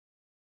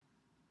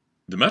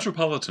The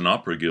Metropolitan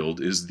Opera Guild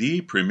is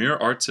the premier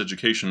arts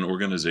education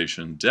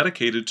organization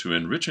dedicated to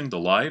enriching the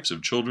lives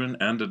of children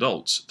and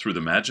adults through the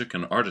magic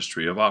and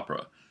artistry of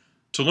opera.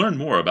 To learn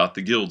more about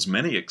the Guild's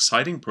many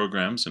exciting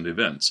programs and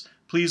events,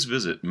 please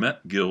visit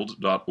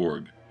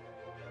metguild.org.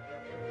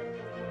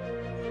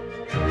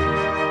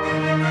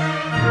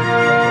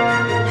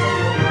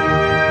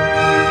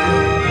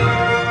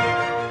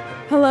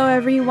 Hello,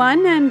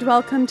 everyone, and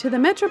welcome to the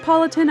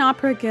Metropolitan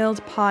Opera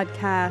Guild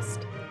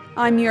podcast.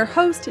 I'm your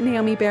host,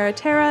 Naomi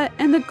Baratera,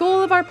 and the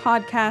goal of our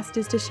podcast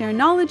is to share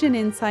knowledge and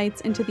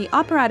insights into the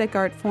operatic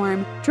art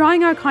form,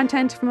 drawing our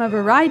content from a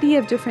variety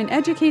of different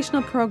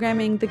educational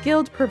programming the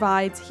Guild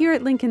provides here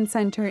at Lincoln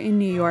Center in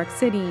New York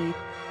City.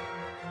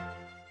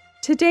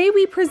 Today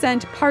we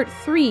present part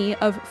 3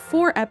 of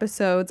 4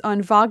 episodes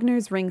on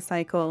Wagner's Ring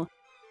Cycle.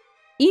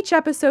 Each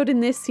episode in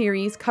this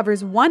series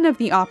covers one of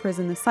the operas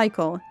in the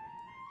cycle.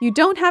 You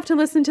don't have to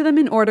listen to them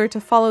in order to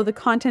follow the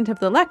content of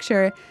the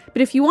lecture,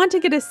 but if you want to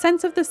get a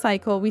sense of the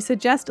cycle, we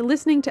suggest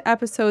listening to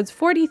episodes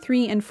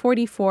 43 and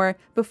 44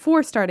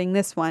 before starting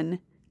this one.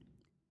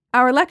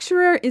 Our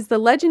lecturer is the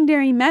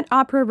legendary Met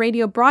Opera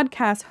radio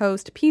broadcast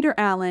host Peter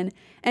Allen,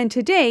 and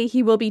today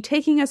he will be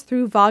taking us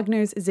through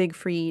Wagner's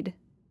Siegfried.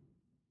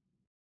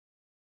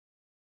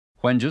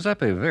 When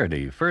Giuseppe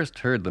Verdi first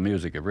heard the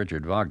music of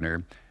Richard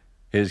Wagner,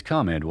 his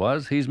comment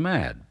was, "He's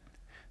mad."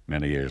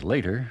 Many years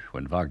later,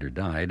 when Wagner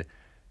died,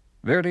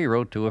 Verdi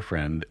wrote to a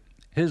friend,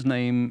 "His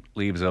name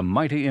leaves a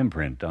mighty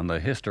imprint on the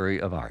history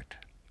of art."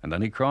 And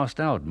then he crossed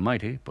out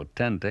mighty,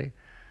 potente,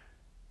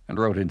 and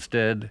wrote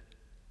instead,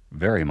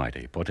 very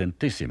mighty,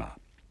 potentissima.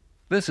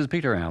 This is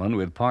Peter Allen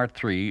with part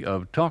 3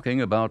 of Talking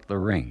About the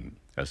Ring,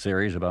 a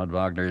series about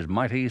Wagner's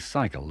mighty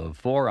cycle of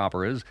 4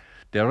 operas,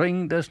 Der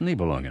Ring des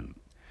Nibelungen.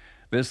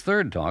 This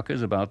third talk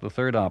is about the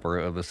third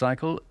opera of the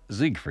cycle,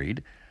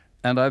 Siegfried,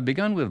 and I've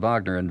begun with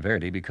Wagner and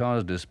Verdi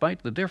because,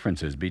 despite the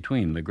differences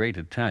between the great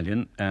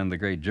Italian and the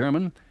great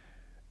German,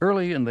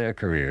 early in their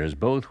careers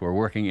both were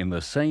working in the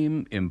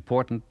same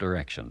important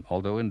direction,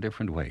 although in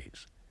different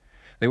ways.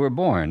 They were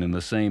born in the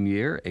same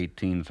year,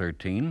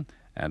 1813,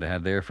 and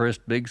had their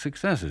first big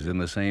successes in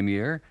the same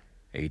year,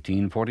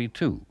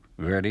 1842,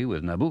 Verdi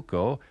with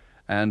Nabucco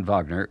and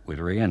Wagner with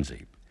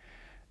Rienzi.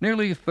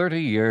 Nearly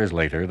 30 years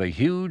later, the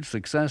huge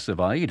success of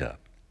Aida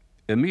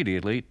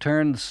immediately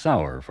turned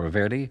sour for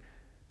Verdi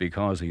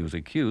because he was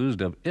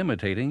accused of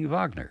imitating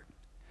Wagner.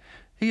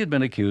 He had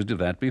been accused of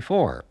that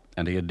before,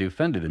 and he had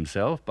defended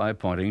himself by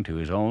pointing to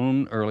his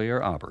own earlier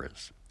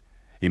operas.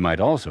 He might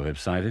also have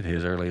cited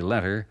his early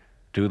letter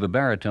to the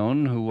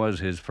baritone who was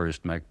his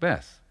first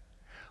Macbeth.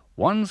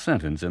 One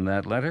sentence in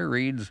that letter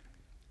reads,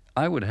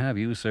 "I would have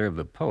you serve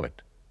the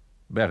poet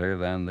better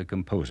than the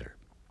composer."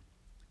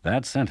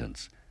 That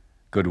sentence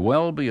could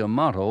well be a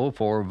motto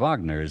for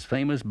Wagner's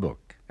famous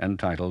book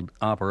entitled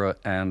Opera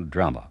and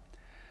Drama.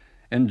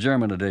 In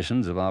German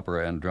editions of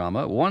Opera and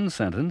Drama, one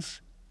sentence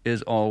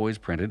is always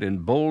printed in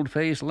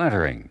bold-face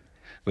lettering.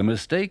 The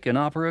mistake in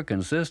opera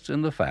consists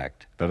in the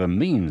fact that a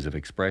means of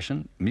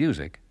expression,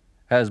 music,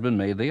 has been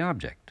made the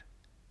object,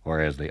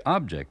 whereas the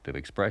object of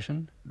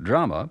expression,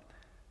 drama,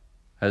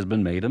 has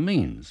been made a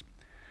means.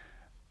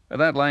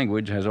 That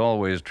language has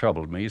always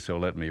troubled me, so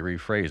let me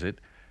rephrase it.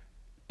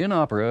 In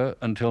opera,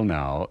 until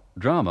now,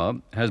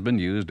 drama has been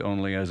used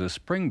only as a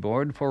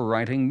springboard for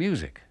writing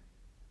music.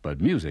 But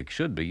music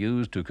should be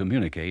used to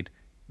communicate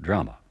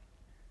drama.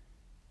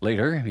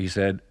 Later, he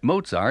said,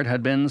 Mozart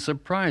had been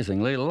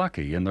surprisingly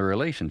lucky in the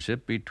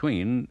relationship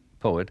between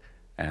poet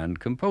and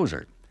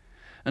composer.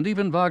 And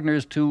even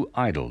Wagner's 2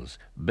 idols,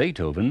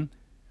 Beethoven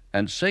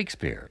and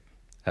Shakespeare,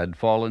 had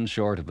fallen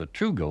short of the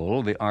true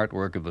goal, the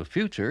artwork of the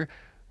future,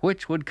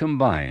 which would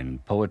combine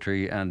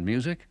poetry and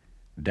music,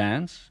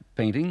 dance,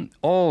 painting,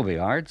 all the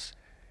arts,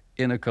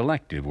 in a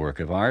collective work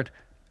of art,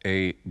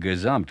 a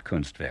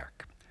Gesamtkunstwerk.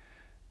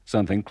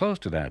 Something close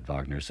to that,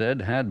 Wagner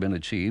said, had been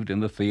achieved in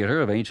the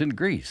theater of ancient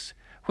Greece,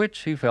 which,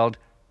 he felt,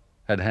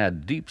 had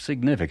had deep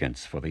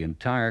significance for the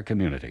entire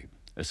community,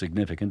 a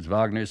significance,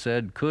 Wagner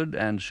said, could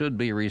and should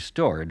be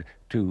restored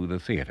to the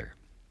theater.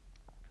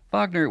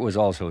 Wagner was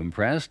also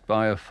impressed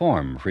by a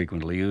form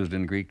frequently used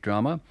in Greek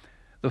drama,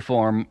 the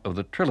form of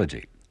the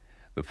trilogy.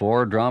 The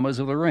 4 dramas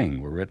of the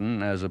Ring were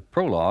written as a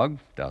prologue,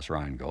 Das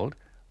Rheingold,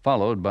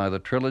 followed by the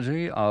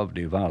trilogy of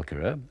Die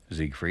Walküre,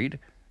 Siegfried,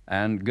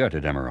 and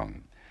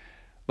Götterdämmerung.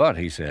 But,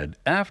 he said,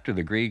 after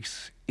the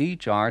Greeks,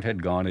 each art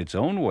had gone its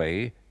own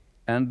way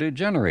and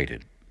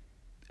degenerated.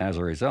 As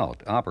a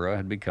result, opera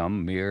had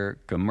become mere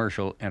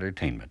commercial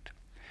entertainment.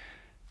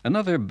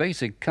 Another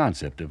basic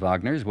concept of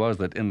Wagner's was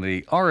that in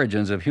the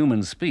origins of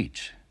human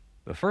speech,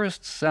 the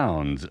first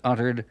sounds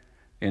uttered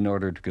in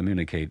order to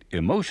communicate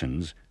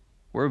emotions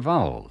were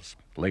vowels.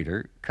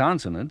 Later,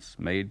 consonants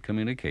made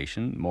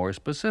communication more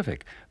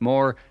specific,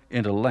 more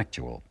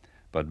intellectual.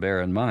 But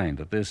bear in mind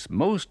that this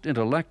most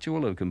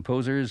intellectual of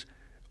composers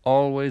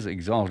always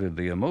exalted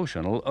the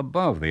emotional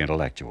above the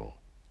intellectual.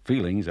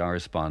 Feelings are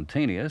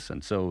spontaneous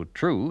and so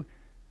true.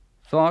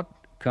 Thought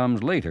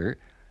comes later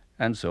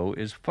and so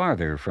is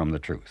farther from the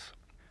truth.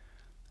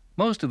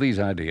 Most of these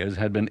ideas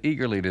had been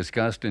eagerly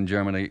discussed in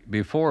Germany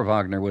before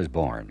Wagner was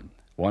born.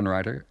 One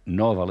writer,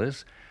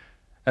 Novalis,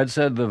 had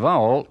said the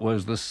vowel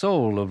was the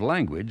soul of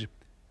language,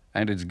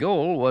 and its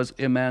goal was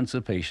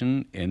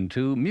emancipation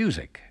into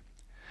music.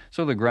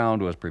 So the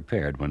ground was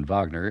prepared when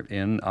Wagner,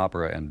 in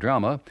opera and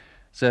drama,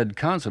 said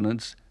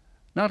consonants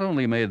not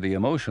only made the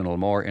emotional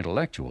more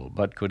intellectual,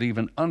 but could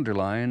even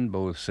underline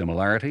both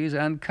similarities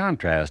and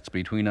contrasts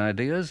between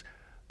ideas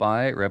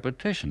by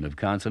repetition of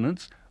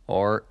consonants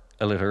or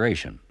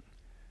alliteration.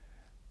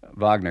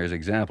 Wagner's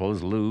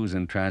examples lose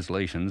in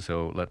translation,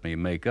 so let me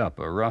make up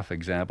a rough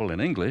example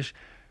in English.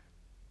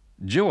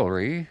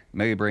 Jewelry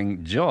may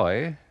bring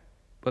joy,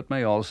 but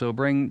may also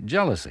bring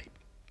jealousy.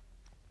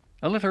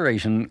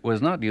 Alliteration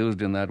was not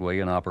used in that way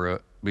in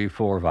opera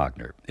before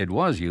Wagner. It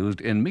was used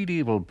in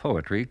medieval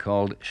poetry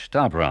called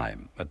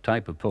Stabrime, a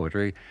type of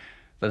poetry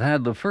that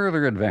had the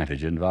further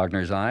advantage in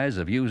Wagner's eyes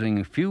of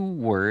using few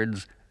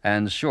words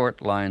and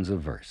short lines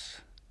of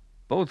verse,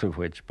 both of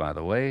which, by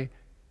the way,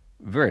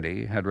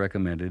 Verdi had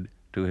recommended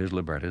to his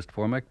librettist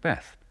for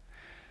Macbeth.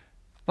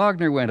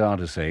 Wagner went on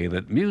to say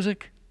that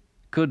music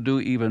could do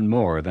even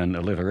more than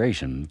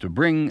alliteration to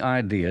bring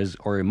ideas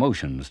or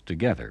emotions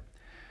together.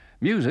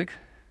 Music,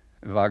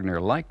 Wagner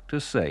liked to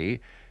say,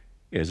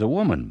 is a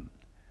woman.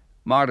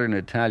 Modern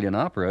Italian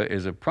opera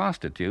is a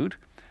prostitute,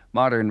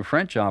 modern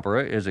French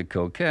opera is a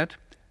coquette,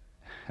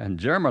 and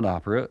German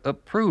opera a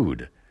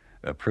prude.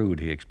 A prude,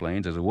 he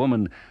explains, is a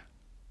woman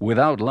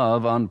without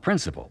love on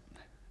principle.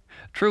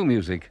 True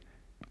music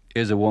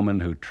is a woman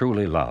who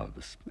truly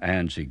loves,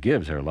 and she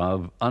gives her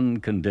love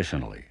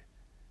unconditionally.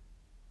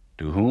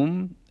 To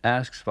whom,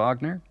 asks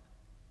Wagner?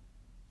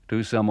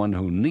 To someone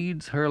who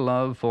needs her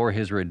love for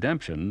his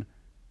redemption,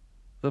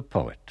 the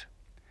poet.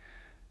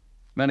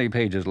 Many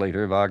pages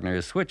later,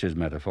 Wagner switches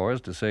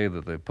metaphors to say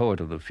that the poet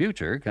of the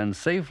future can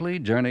safely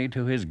journey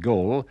to his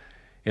goal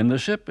in the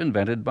ship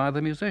invented by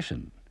the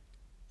musician,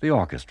 the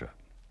orchestra.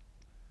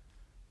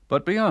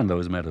 But beyond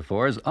those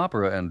metaphors,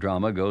 opera and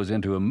drama goes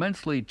into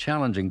immensely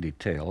challenging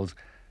details,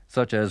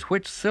 such as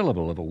which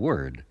syllable of a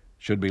word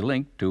should be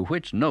linked to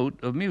which note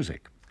of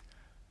music.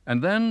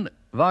 And then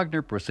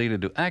Wagner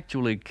proceeded to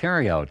actually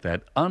carry out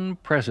that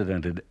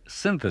unprecedented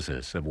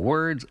synthesis of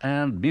words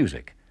and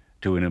music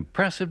to an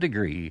impressive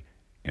degree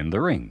in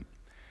The Ring.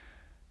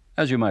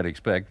 As you might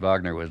expect,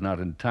 Wagner was not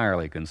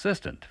entirely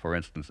consistent. For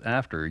instance,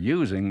 after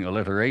using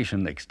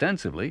alliteration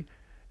extensively,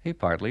 he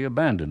partly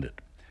abandoned it,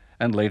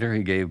 and later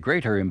he gave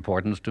greater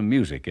importance to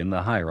music in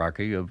the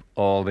hierarchy of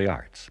all the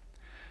arts.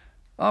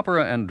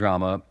 Opera and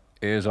drama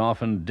is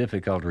often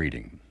difficult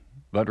reading,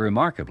 but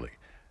remarkably,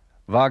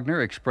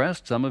 Wagner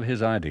expressed some of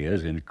his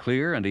ideas in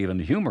clear and even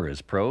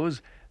humorous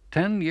prose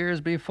 10 years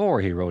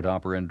before he wrote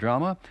opera and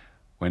drama,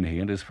 when he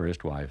and his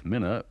first wife,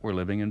 Minna, were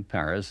living in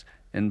Paris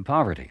in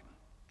poverty.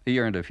 He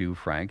earned a few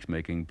francs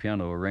making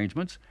piano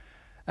arrangements,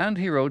 and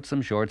he wrote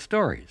some short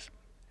stories.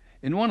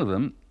 In one of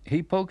them,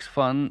 he pokes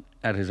fun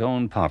at his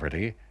own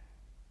poverty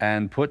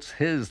and puts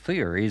his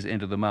theories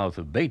into the mouth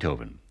of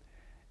Beethoven.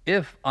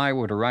 If I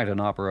were to write an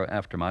opera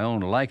after my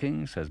own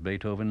liking, says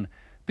Beethoven,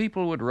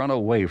 people would run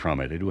away from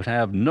it. It would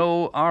have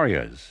no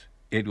arias.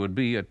 It would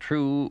be a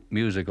true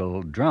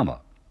musical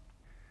drama.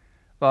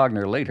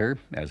 Wagner later,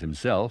 as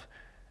himself,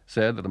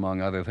 said that,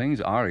 among other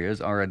things,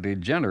 arias are a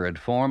degenerate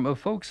form of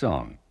folk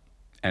song.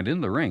 And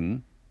in The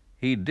Ring,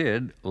 he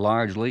did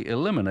largely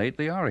eliminate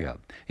the aria.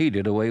 He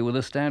did away with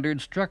the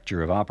standard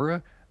structure of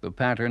opera, the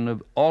pattern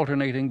of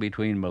alternating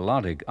between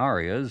melodic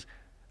arias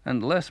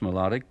and less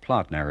melodic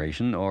plot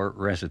narration or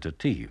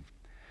recitative.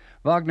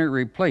 Wagner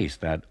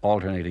replaced that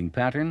alternating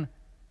pattern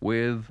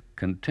with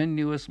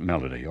continuous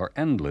melody or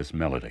endless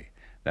melody,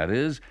 that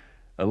is,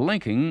 a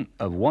linking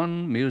of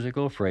one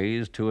musical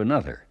phrase to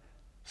another,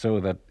 so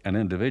that an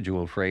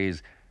individual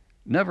phrase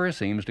never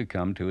seems to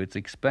come to its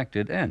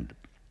expected end.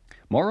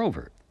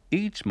 Moreover,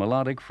 each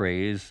melodic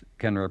phrase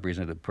can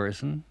represent a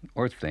person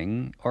or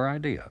thing or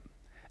idea,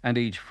 and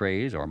each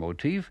phrase or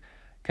motif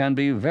can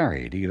be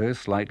varied either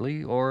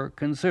slightly or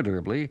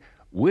considerably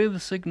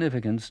with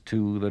significance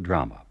to the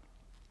drama.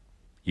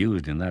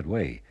 Used in that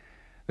way,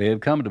 they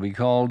have come to be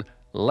called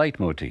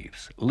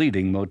leitmotifs,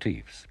 leading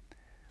motifs.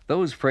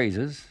 Those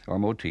phrases or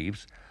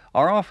motifs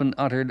are often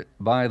uttered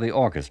by the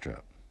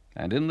orchestra,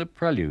 and in the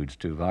preludes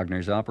to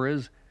Wagner's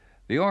operas,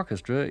 the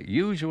orchestra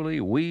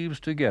usually weaves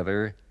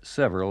together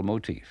several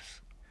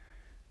motifs.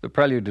 The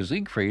prelude to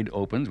Siegfried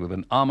opens with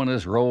an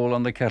ominous roll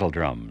on the kettle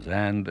drums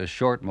and a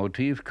short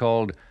motif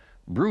called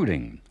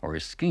brooding or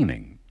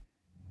scheming.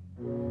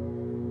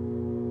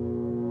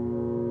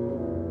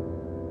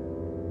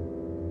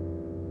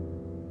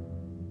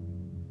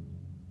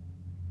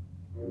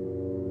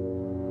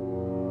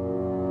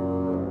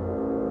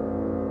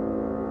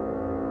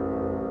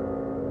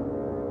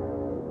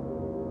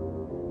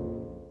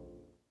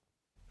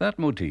 That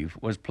motif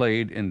was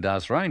played in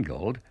Das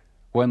Rheingold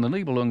when the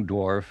Nibelung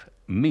dwarf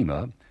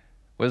Mime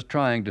was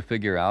trying to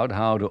figure out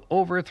how to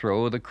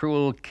overthrow the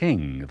cruel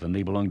king of the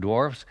Nibelung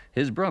dwarfs,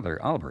 his brother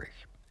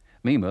Alberich.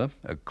 Mime,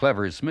 a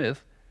clever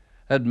smith,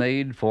 had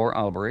made for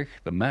Alberich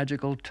the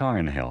magical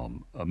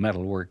Tarnhelm, a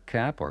metalwork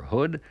cap or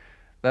hood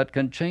that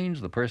can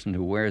change the person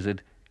who wears it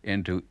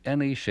into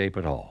any shape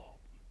at all.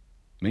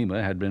 Mime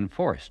had been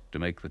forced to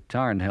make the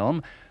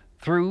Tarnhelm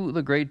through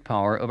the great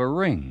power of a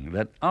ring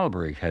that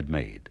Alberich had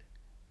made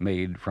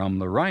from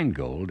the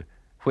Rhine-gold,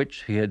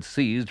 which he had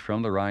seized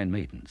from the Rhine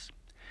maidens.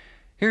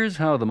 Here's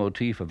how the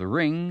motif of the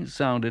ring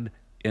sounded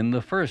in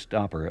the first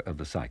opera of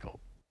the cycle.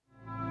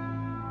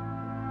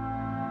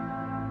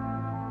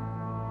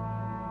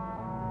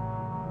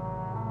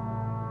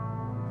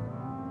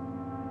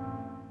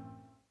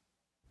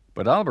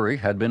 But Alberich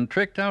had been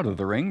tricked out of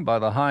the ring by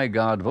the high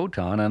god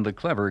Wotan and the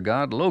clever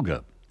god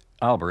Loge.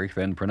 Alberich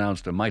then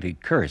pronounced a mighty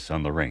curse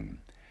on the ring.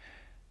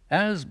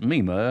 As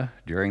Mime,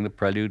 during the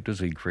prelude to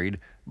Siegfried,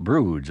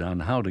 broods on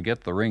how to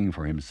get the ring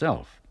for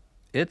himself,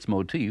 its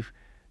motif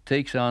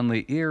takes on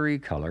the eerie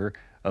color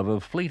of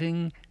a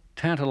fleeting,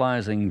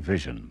 tantalizing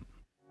vision.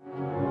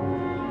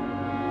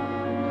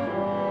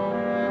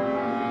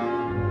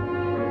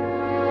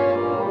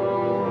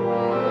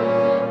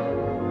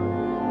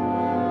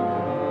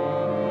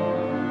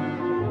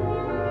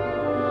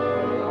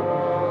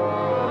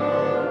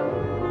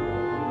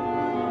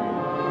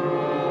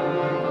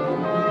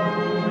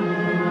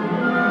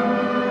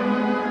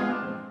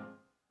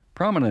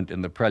 Prominent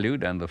in the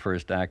prelude and the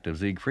first act of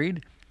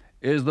Siegfried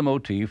is the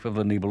motif of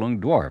the Nibelung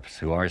dwarfs,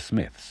 who are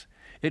smiths.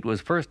 It was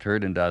first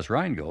heard in Das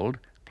Rheingold,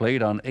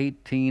 played on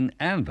 18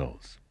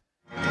 anvils.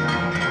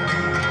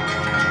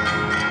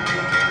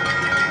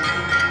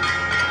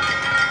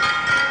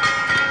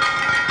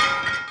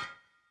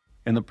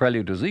 In the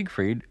prelude to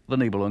Siegfried, the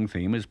Nibelung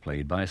theme is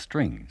played by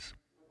strings.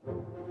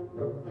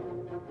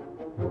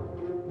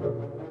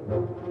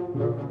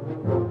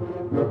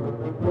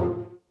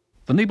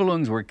 The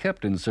Nibelungs were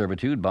kept in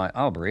servitude by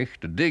Alberich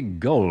to dig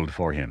gold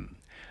for him.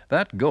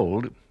 That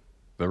gold,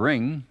 the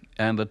ring,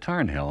 and the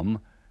Tarnhelm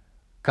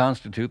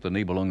constitute the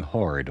Nibelung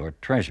hoard or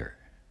treasure.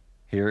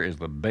 Here is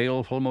the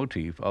baleful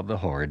motif of the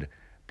hoard,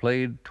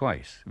 played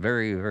twice,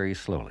 very, very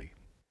slowly.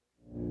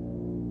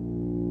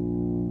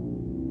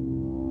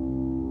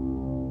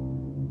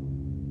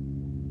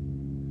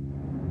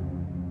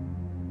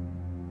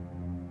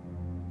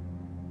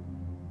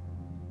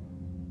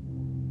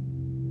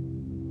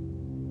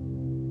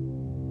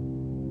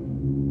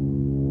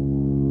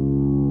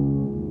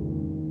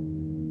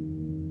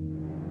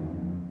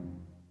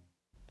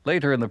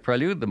 Later in the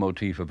prelude, the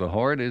motif of the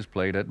hoard is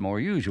played at more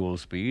usual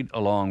speed,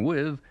 along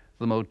with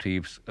the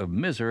motifs of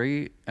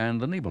misery and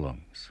the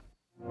Nibelungs.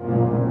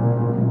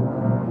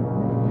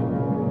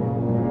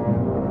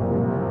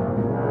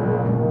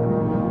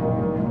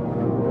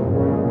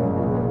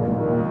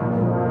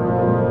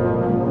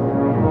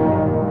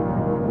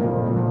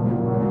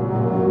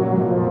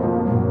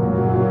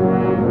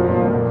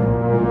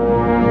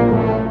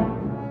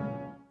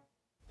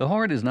 The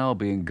hoard is now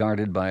being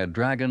guarded by a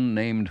dragon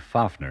named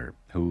Fafnir,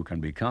 who can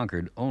be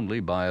conquered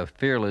only by a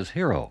fearless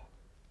hero,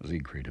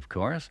 Siegfried, of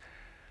course,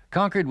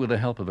 conquered with the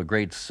help of a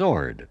great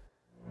sword.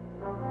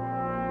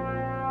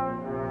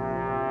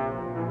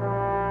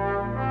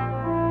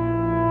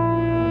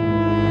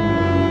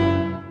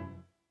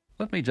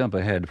 Let me jump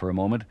ahead for a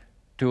moment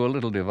to a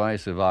little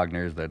device of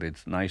Wagner's that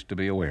it's nice to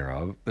be aware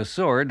of. The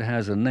sword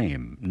has a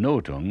name,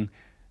 Notung,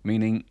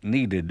 meaning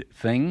needed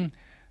thing,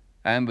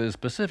 and the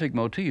specific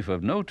motif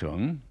of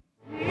Notung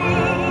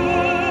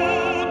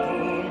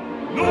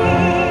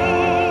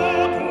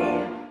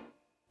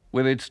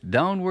with its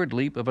downward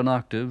leap of an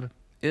octave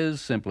is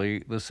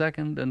simply the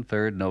second and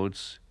third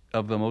notes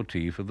of the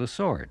motif of the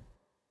sword.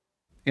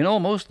 In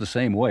almost the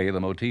same way, the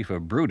motif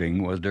of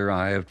brooding was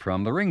derived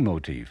from the ring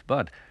motif,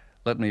 but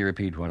let me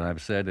repeat what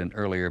I've said in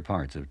earlier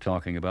parts of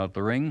talking about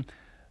the ring.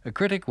 A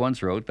critic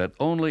once wrote that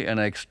only an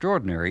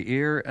extraordinary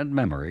ear and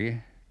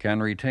memory can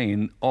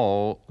retain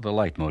all the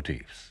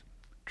leitmotifs.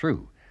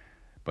 True,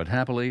 but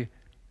happily,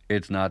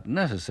 it's not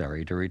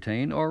necessary to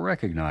retain or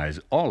recognize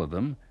all of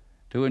them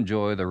to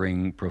enjoy the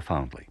ring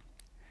profoundly.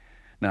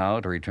 Now,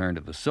 to return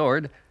to the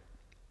sword,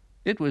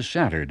 it was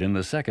shattered in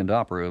the second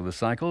opera of the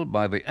cycle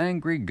by the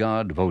angry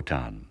god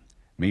Wotan.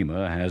 Mime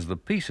has the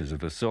pieces of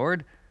the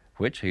sword,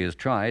 which he has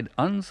tried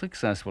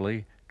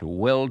unsuccessfully to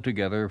weld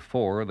together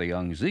for the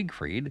young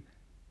Siegfried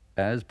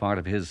as part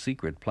of his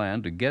secret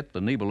plan to get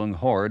the Nibelung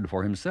hoard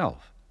for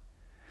himself.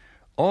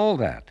 All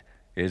that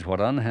is what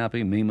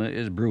unhappy Mime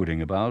is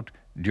brooding about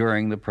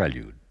during the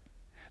prelude.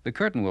 The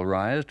curtain will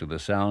rise to the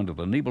sound of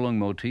the Nibelung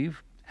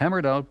motif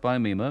hammered out by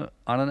Mime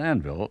on an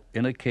anvil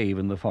in a cave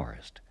in the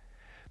forest.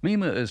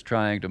 Mime is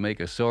trying to make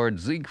a sword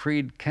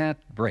Siegfried can't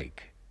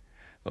break.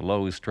 The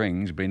low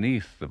strings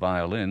beneath the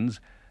violins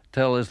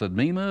tell us that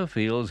Mime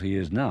feels he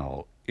is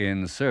now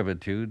in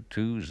servitude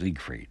to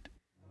Siegfried.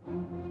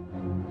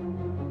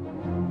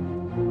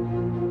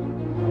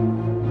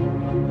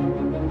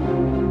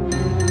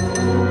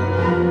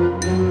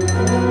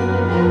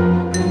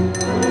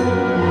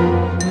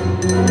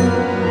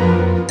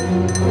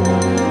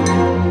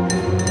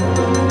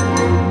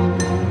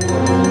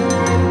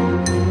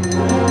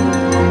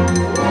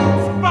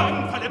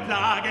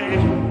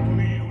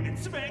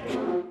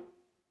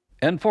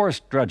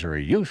 Enforced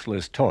drudgery,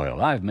 useless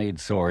toil, I've made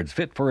swords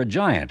fit for a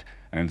giant,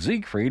 and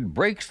Siegfried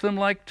breaks them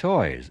like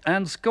toys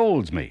and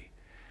scolds me.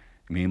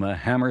 Mime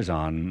hammers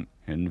on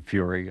in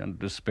fury and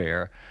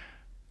despair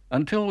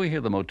until we hear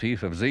the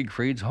motif of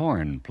Siegfried's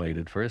horn, played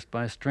at first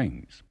by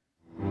strings.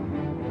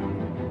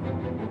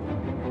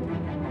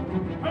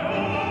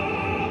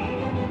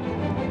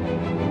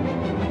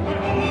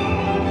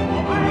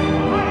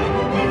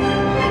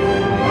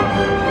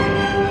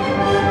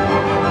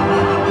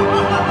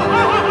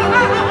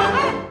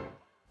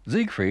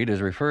 Siegfried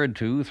is referred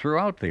to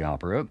throughout the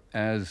opera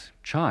as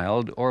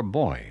child or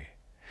boy.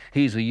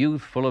 He's a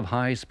youth full of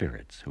high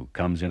spirits who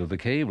comes into the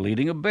cave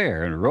leading a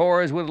bear and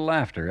roars with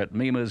laughter at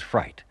Mime's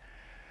fright.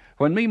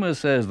 When Mime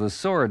says the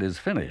sword is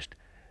finished,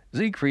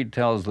 Siegfried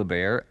tells the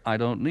bear, "I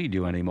don't need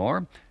you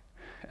anymore,"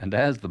 and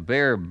as the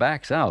bear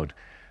backs out,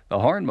 the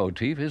horn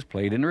motif is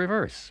played in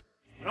reverse.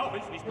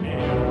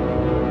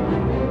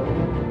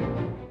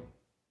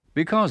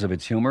 Because of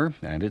its humor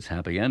and its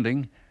happy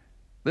ending,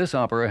 this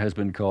opera has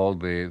been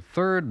called the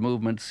third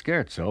movement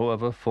scherzo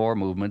of a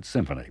four-movement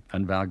symphony,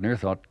 and Wagner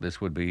thought this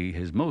would be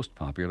his most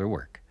popular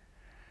work.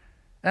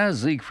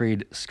 As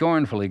Siegfried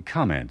scornfully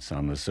comments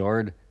on the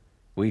sword,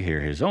 we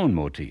hear his own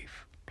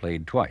motif,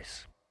 played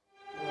twice.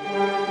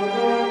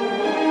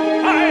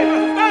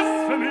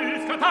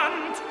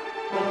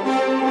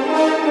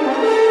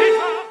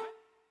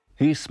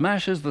 He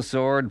smashes the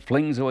sword,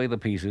 flings away the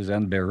pieces,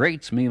 and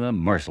berates Mime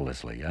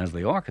mercilessly as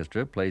the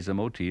orchestra plays a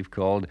motif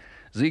called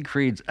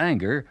Siegfried's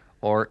anger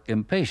or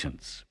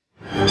impatience.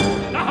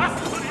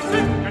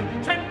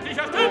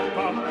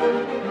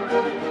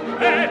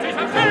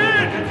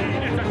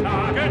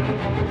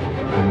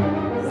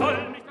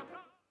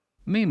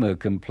 Mime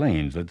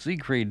complains that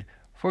Siegfried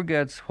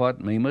forgets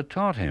what Mime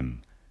taught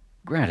him,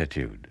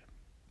 gratitude,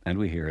 and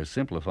we hear a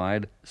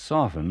simplified,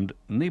 softened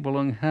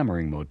Nibelung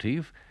hammering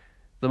motif,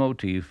 the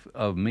motif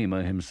of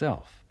Mime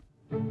himself.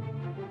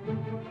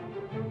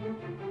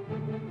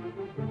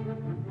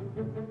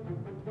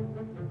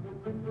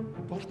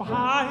 Doch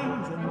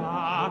Speise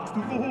magst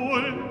du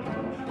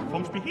wohl,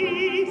 vom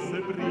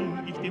Spieße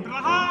bring ich den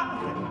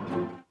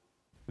Braten.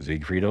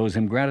 Siegfried owes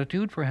him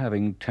gratitude for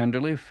having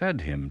tenderly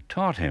fed him,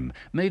 taught him,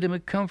 made him a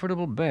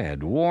comfortable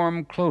bed,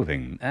 warm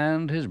clothing,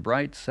 and his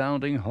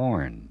bright-sounding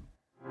horn.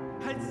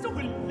 Als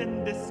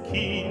sullendes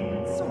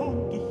Kind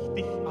zog ich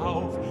dich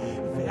auf,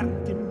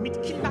 wärmte mit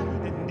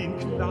Kleiden den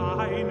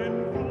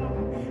kleinen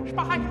Wurm.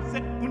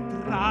 Speise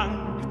und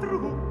Trank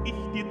trug ich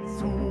dir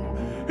zu,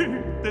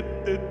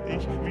 hütete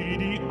dich wie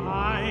die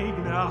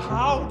eigene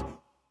Haut.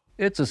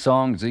 It's a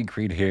song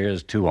Siegfried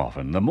hears too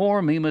often. The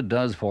more Mime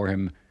does for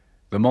him,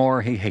 the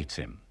more he hates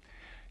him.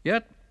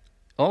 Yet,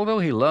 although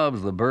he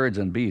loves the birds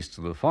and beasts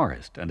of the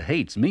forest and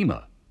hates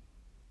Mime,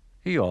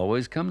 he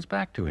always comes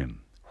back to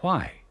him.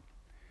 Why?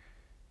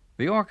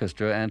 The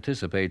orchestra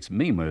anticipates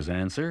Mime's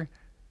answer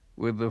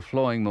with the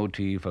flowing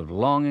motif of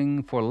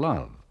longing for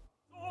love.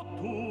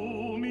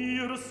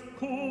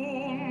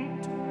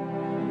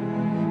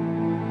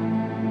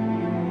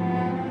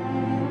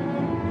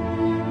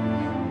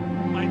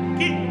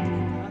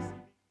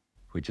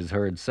 Which is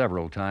heard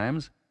several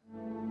times.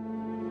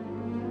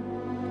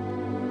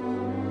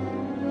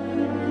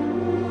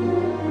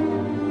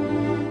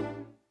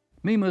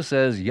 Mime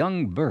says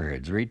young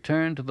birds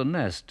return to the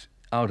nest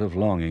out of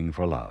longing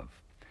for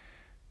love.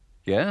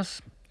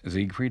 Yes,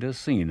 Siegfried has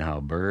seen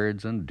how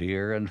birds and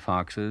deer and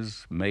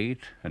foxes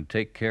mate and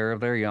take care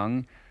of their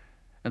young,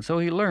 and so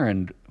he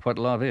learned what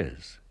love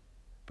is.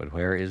 But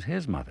where is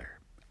his mother?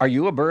 Are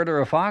you a bird or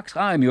a fox?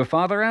 I'm your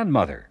father and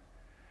mother.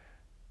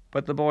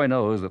 But the boy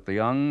knows that the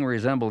young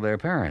resemble their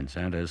parents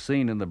and has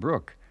seen in the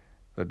brook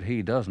that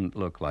he doesn't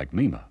look like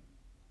Mime.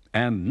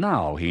 And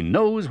now he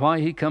knows why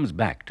he comes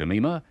back to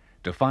Mime,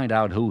 to find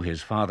out who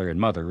his father and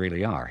mother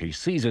really are. He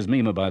seizes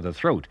Mime by the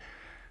throat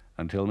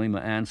until Mime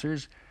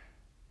answers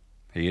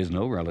he is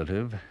no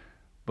relative,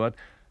 but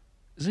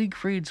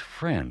Siegfried's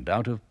friend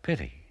out of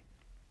pity.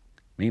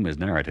 Mime's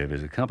narrative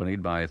is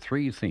accompanied by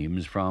three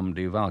themes from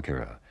Die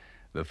Walküre.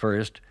 The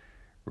first,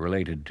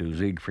 related to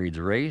Siegfried's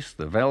race,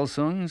 the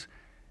Welsungs,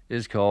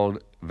 is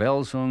called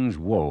Welsung's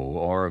Woe,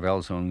 or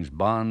Welsung's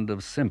Bond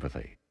of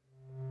Sympathy.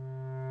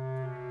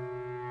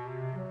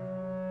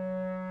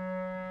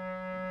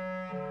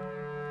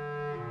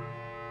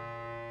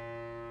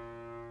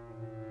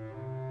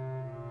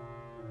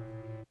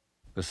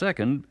 The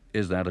second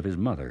is that of his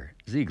mother,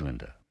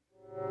 Sieglinde.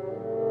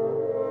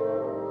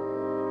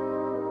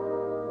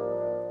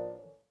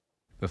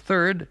 The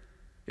third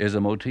is a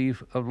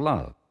motif of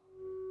love.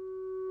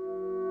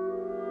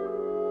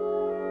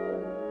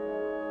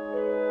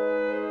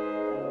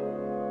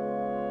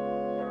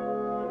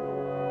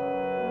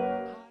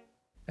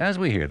 As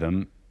we hear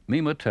them,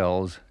 Mime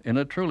tells, in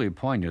a truly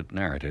poignant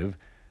narrative,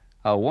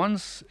 how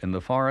once in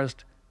the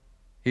forest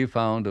he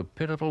found a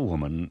pitiful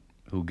woman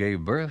who gave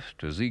birth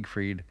to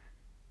Siegfried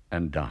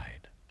and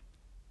died.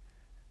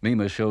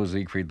 Mime shows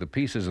Siegfried the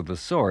pieces of the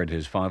sword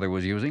his father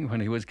was using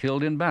when he was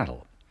killed in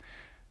battle.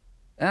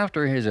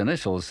 After his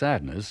initial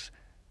sadness,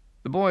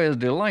 The boy is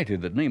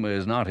delighted that Mima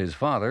is not his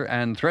father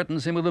and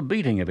threatens him with a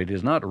beating if he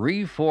does not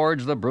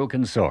reforge the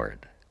broken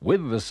sword.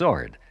 With the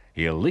sword,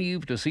 he'll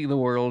leave to see the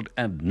world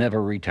and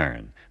never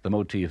return, the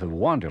motif of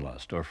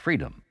wanderlust or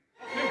freedom.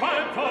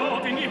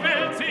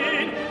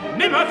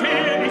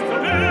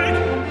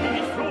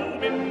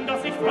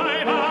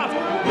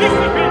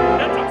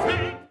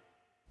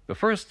 The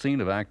first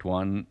scene of Act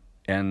One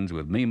ends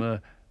with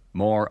Mima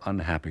more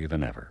unhappy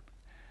than ever.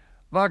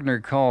 Wagner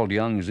called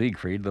young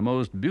Siegfried the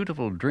most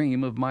beautiful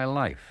dream of my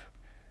life.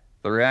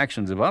 The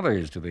reactions of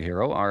others to the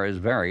hero are as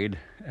varied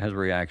as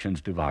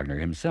reactions to Wagner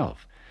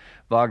himself.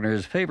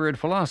 Wagner's favorite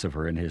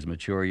philosopher in his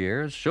mature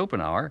years,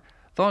 Schopenhauer,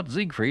 thought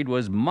Siegfried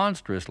was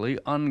monstrously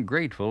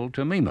ungrateful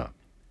to Mima.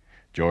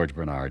 George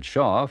Bernard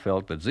Shaw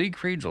felt that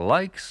Siegfried's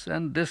likes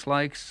and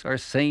dislikes are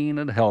sane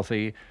and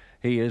healthy.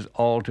 He is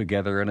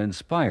altogether an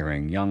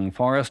inspiring young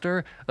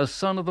forester, a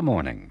son of the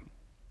morning.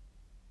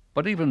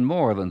 But even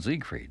more than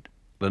Siegfried,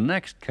 the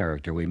next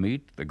character we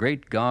meet, the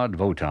great god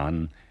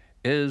Wotan,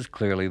 is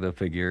clearly the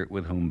figure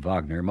with whom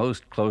Wagner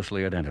most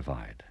closely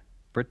identified,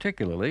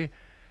 particularly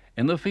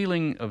in the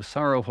feeling of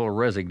sorrowful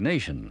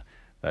resignation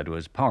that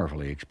was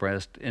powerfully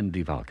expressed in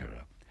Die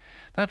Walküre.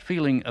 That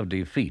feeling of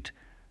defeat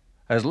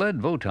has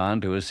led Wotan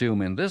to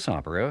assume in this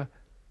opera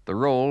the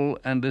role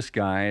and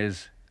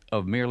disguise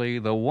of merely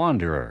the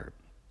wanderer,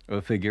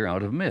 a figure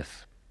out of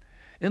myth.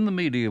 In the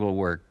medieval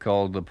work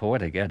called the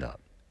Poetic Edda,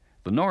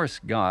 the Norse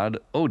god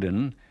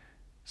Odin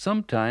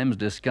sometimes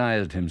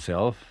disguised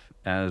himself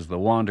as the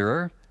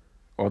wanderer,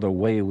 or the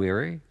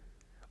way-weary,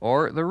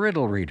 or the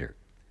riddle reader,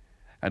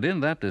 and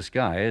in that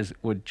disguise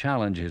would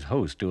challenge his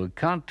host to a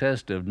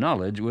contest of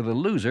knowledge with a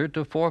loser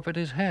to forfeit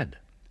his head.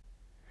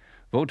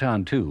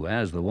 Wotan, too,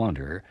 as the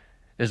wanderer,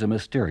 is a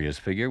mysterious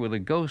figure with a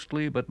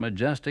ghostly but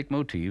majestic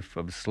motif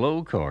of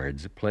slow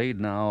chords played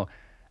now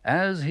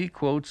as he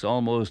quotes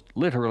almost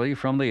literally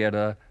from the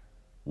Edda,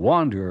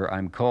 "Wanderer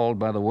I'm called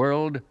by the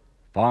world,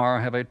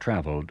 far have I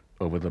traveled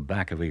over the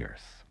back of the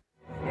earth."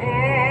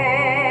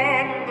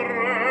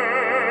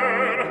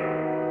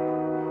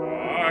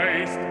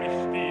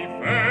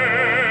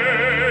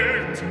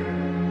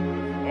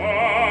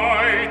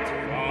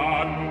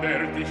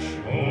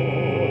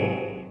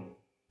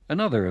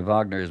 Another of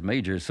Wagner's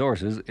major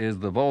sources is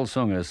the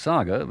Volsunga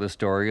saga, the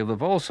story of the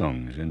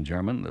Volsungs, in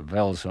German, the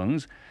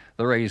Welsungs,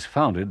 the race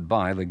founded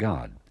by the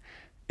god.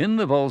 In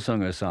the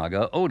Volsunga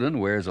saga, Odin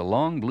wears a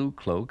long blue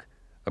cloak,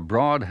 a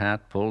broad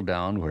hat pulled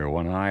down where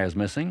one eye is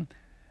missing,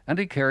 and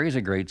he carries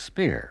a great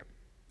spear.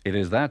 It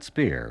is that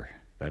spear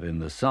that in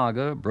the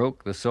saga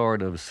broke the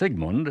sword of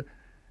Sigmund,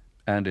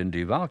 and in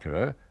Die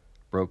Walküre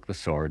broke the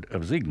sword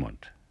of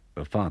Siegmund,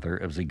 the father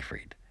of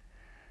Siegfried.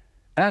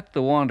 At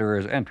the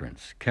wanderer's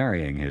entrance,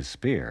 carrying his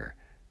spear,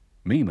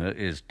 Mima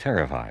is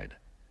terrified.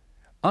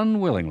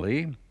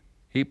 Unwillingly,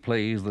 he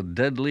plays the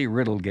deadly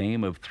riddle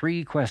game of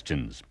 3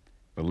 questions.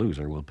 The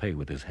loser will pay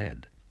with his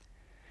head.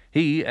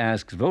 He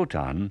asks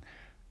Wotan,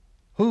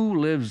 who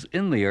lives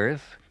in the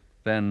earth,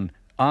 then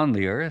on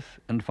the earth,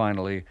 and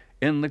finally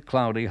in the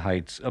cloudy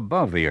heights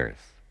above the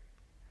earth.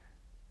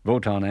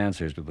 Wotan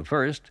answers to the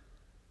first,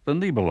 the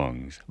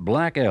Nibelungs,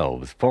 black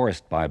elves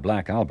forced by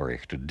Black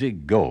Alberich to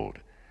dig gold.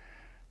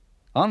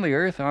 On the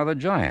earth are the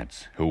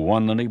giants, who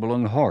won the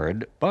Nibelung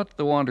horde, but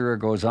the wanderer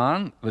goes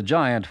on, the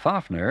giant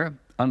Fafnir,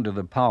 under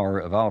the power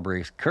of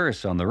Alberich's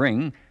curse on the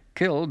ring,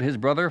 killed his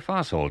brother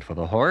Fasold for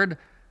the horde,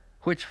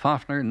 which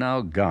Fafnir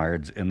now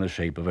guards in the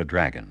shape of a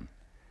dragon.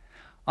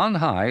 On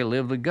high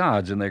live the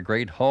gods in their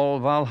great hall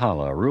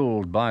Valhalla,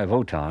 ruled by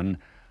Wotan,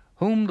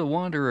 whom the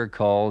wanderer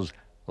calls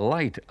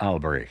Light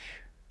Alberich,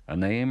 a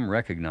name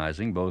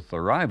recognizing both the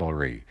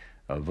rivalry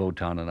of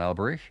Wotan and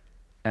Alberich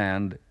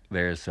and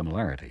their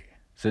similarity,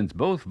 since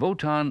both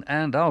Wotan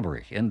and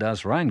Alberich in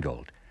Das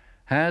Rheingold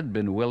had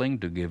been willing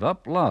to give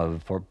up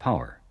love for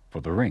power,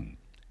 for the ring.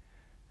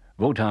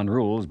 Wotan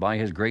rules by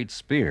his great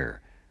spear,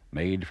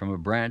 made from a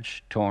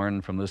branch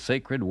torn from the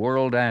sacred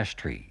world ash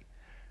tree.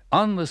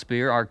 On the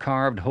spear are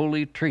carved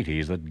holy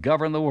treaties that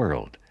govern the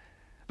world.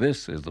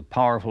 This is the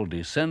powerful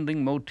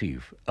descending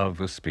motif of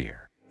the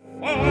spear.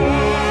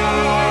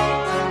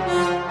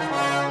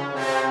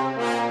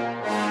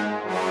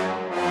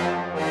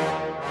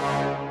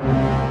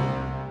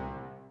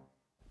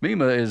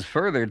 Mima is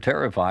further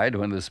terrified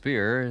when the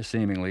spear,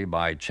 seemingly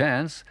by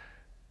chance,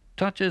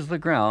 touches the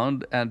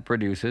ground and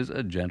produces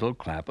a gentle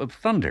clap of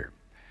thunder.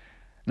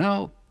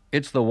 Now,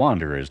 it's the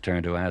wanderer's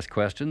turn to ask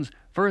questions.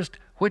 First,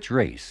 which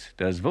race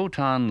does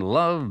Wotan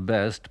love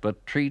best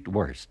but treat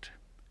worst?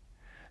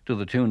 To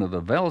the tune of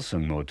the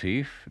Welsung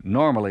motif,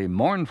 normally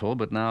mournful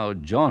but now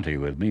jaunty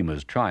with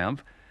Mima's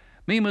triumph,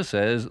 Mima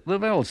says the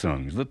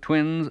Welsungs, the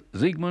twins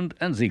Siegmund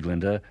and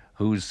Sieglinde,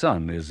 whose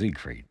son is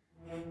Siegfried.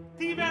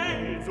 Die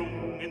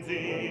Welsungen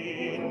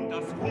sind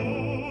das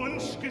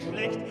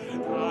Wunschgeschlecht,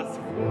 das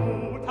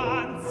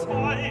Wotan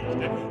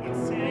zeugte und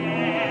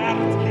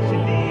zärtlich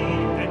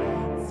liebte,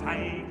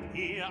 zeigt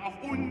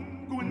auch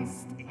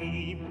Ungunst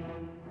ihm.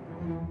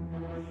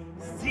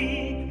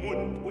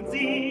 Siegmund und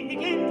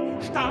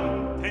Sieglind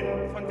stammten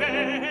von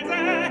Welse,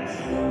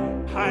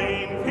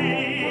 ein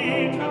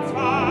Weg für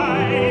 2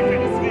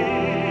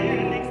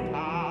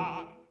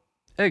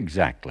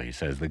 Exactly,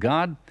 says the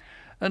god.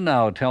 And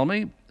now tell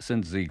me,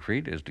 since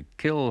Siegfried is to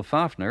kill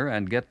Fafner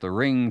and get the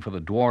ring for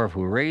the dwarf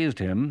who raised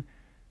him,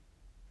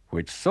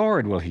 which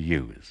sword will he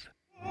use?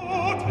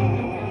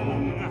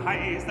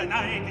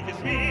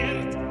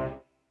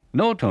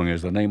 Notung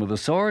is the name of the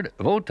sword.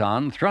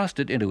 Wotan thrust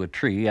it into a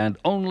tree, and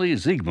only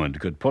Siegmund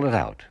could pull it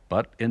out.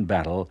 But in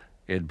battle,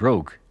 it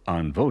broke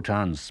on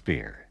Wotan's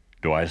spear.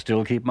 Do I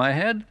still keep my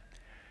head?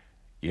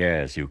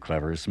 Yes, you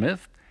clever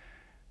smith.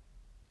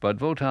 But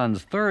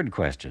Wotan's third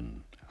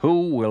question,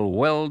 who will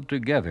weld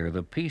together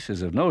the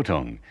pieces of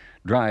Notung,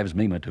 drives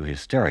Mima to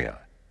hysteria,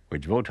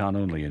 which Wotan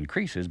only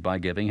increases by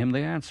giving him the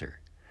answer.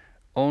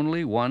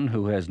 Only one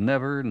who has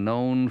never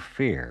known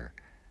fear.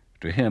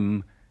 To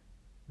him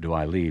do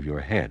I leave your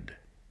head.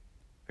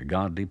 The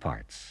god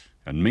departs,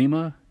 and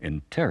Mima,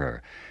 in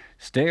terror,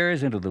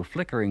 stares into the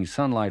flickering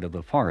sunlight of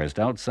the forest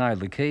outside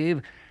the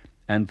cave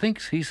and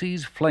thinks he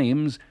sees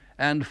flames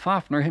and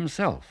Fafner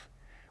himself.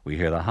 We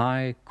hear the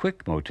high,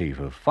 quick motif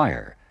of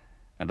fire,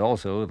 and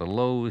also the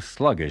low,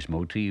 sluggish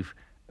motif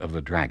of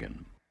the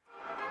dragon.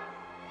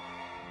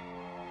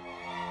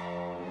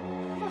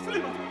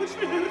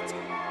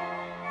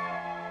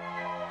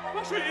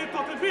 Was schwirrt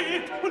auf den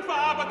Weg und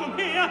wabert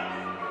umher?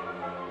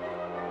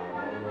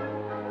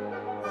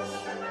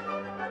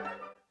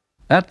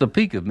 At the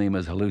peak of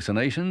Mima's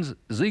hallucinations,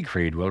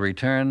 Siegfried will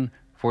return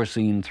for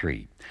Scene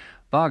 3.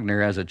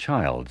 Wagner, as a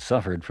child,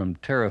 suffered from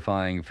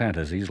terrifying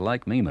fantasies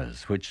like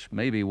Mima's, which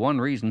may be one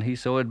reason he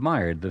so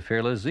admired the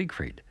fearless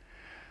Siegfried.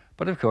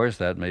 But of course,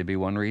 that may be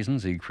one reason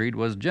Siegfried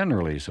was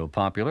generally so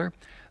popular.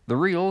 The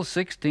real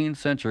 16th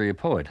century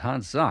poet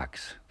Hans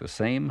Sachs, the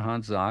same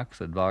Hans Sachs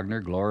that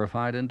Wagner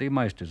glorified in Die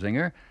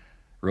Meistersinger,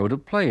 wrote a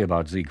play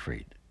about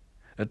Siegfried.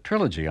 A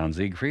trilogy on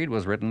Siegfried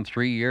was written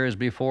 3 years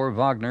before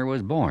Wagner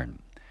was born,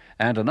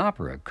 and an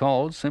opera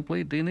called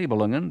simply Die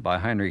Nibelungen by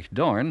Heinrich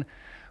Dorn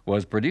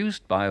was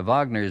produced by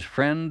Wagner's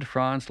friend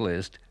Franz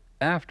Liszt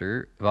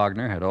after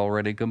Wagner had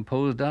already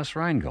composed Das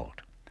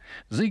Rheingold.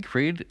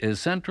 Siegfried is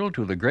central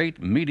to the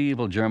great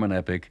medieval German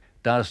epic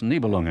Das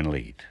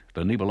Nibelungenlied,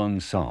 the Nibelung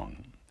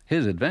Song.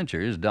 His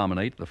adventures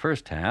dominate the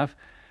first half,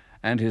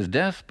 and his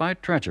death by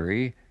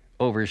treachery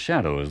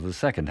overshadows the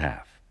second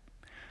half.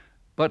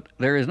 But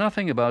there is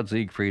nothing about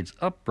Siegfried's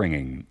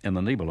upbringing in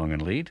the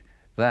Nibelungenlied.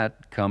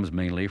 That comes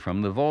mainly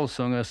from the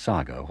Volsunga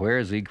saga,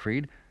 where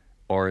Siegfried,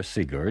 or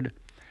Sigurd,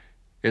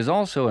 is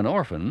also an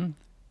orphan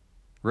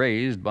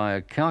raised by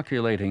a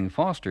calculating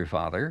foster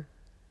father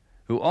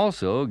who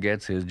also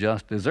gets his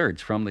just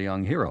deserts from the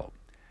young hero.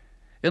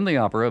 In the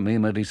opera,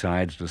 Mima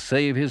decides to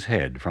save his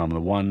head from the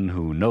one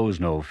who knows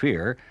no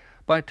fear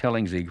by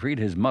telling Siegfried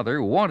his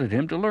mother wanted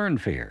him to learn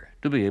fear,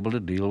 to be able to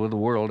deal with the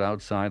world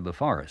outside the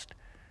forest.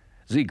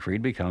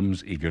 Siegfried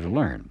becomes eager to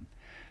learn.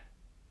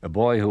 A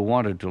boy who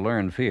wanted to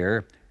learn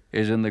fear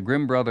is in the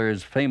Grimm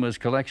brothers' famous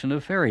collection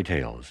of fairy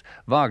tales.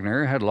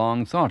 Wagner had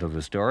long thought of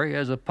the story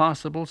as a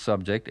possible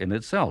subject in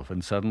itself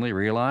and suddenly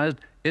realized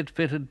it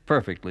fitted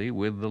perfectly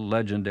with the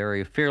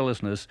legendary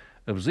fearlessness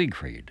of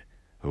Siegfried,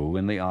 who,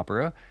 in the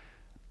opera,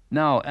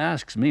 now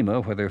asks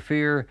Mima whether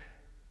fear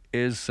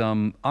is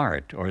some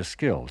art or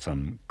skill,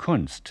 some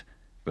Kunst,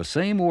 the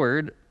same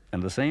word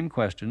and the same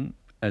question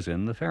as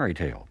in the fairy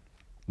tale.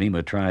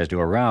 Mima tries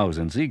to arouse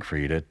in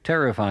Siegfried a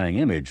terrifying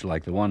image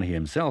like the one he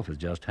himself has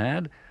just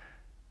had,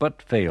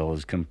 but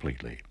fails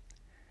completely.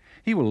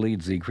 He will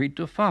lead Siegfried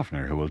to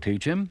Fafner, who will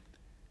teach him.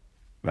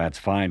 That's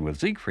fine with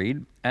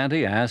Siegfried, and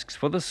he asks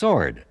for the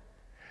sword.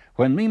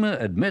 When Mima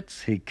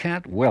admits he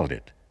can't weld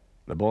it,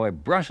 the boy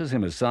brushes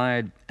him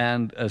aside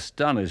and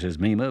astonishes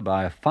Mima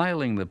by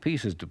filing the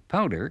pieces to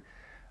powder,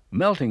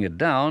 melting it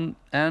down,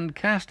 and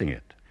casting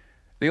it.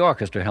 The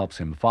orchestra helps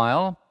him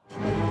file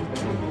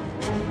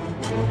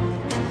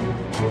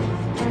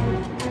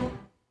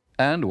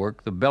and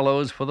work the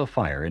bellows for the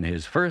fire in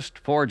his first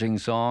forging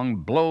song,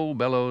 Blow,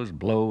 Bellows,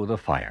 Blow the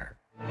Fire.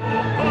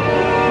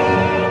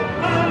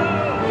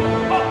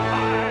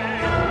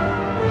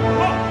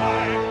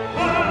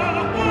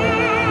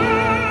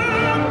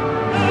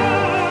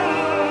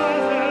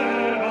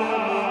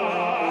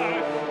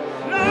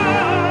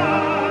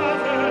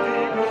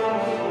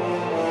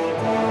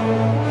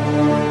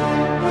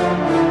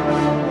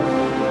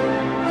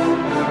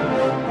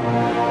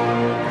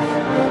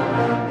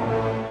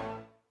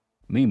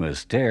 Mima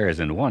stares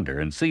in wonder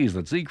and sees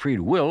that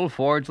Siegfried will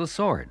forge the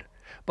sword.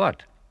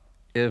 But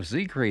if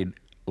Siegfried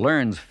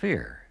learns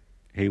fear,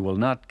 he will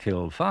not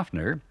kill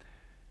Fafner,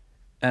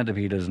 and if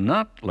he does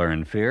not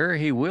learn fear,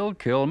 he will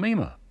kill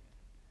Mima.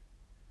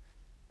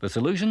 The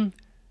solution?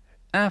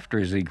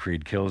 After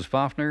Siegfried kills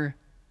Fafner,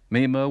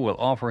 Mima will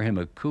offer him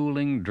a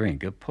cooling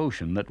drink, a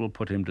potion that will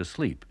put him to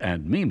sleep,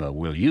 and Mima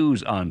will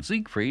use on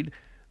Siegfried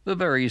the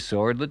very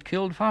sword that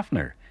killed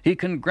Fafner. He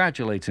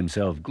congratulates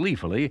himself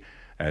gleefully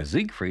as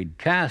Siegfried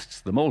casts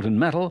the molten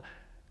metal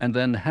and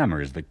then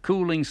hammers the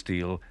cooling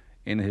steel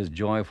in his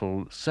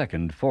joyful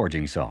second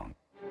forging song.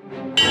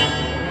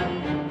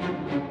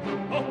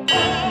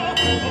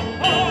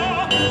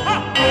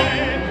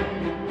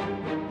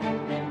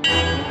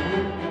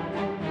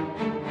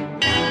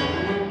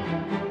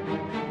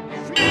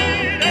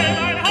 Schwirrt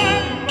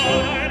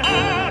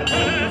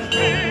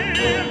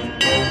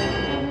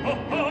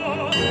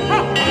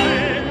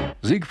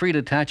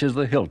Siegfried attaches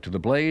the hilt to the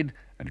blade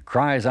and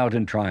cries out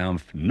in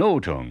triumph,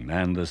 "Notung,"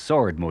 and the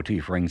sword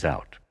motif rings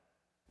out.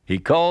 He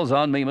calls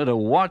on Mime to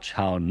watch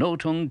how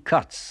Notung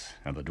cuts,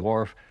 and the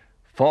dwarf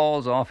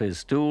falls off his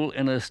stool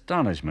in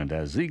astonishment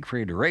as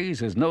Siegfried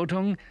raises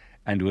Notung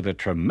and with a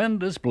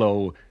tremendous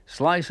blow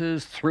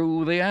slices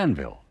through the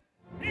anvil.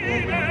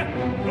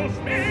 Mime, du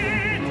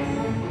Schmied!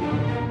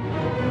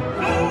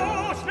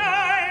 Du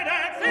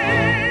schneidet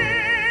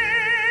Siegfried!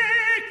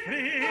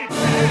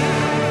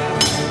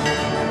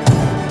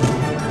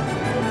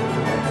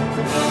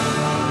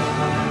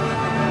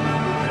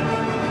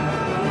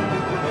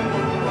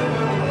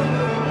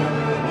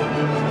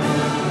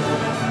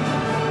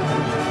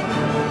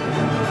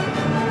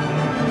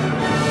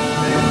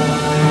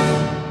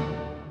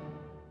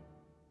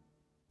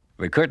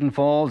 The curtain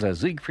falls as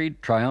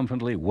Siegfried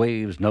triumphantly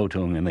waves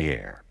Notung in the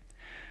air.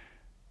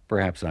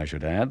 Perhaps I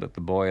should add that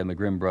the boy in the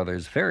Grimm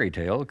brothers' fairy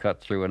tale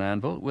cut through an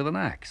anvil with an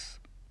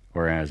axe,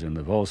 whereas in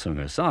the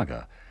Volsunga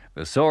saga,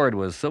 the sword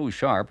was so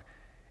sharp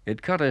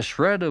it cut a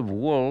shred of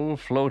wool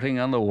floating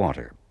on the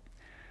water.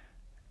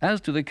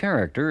 As to the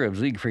character of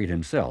Siegfried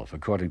himself,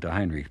 according to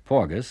Heinrich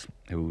Porges,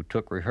 who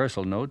took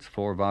rehearsal notes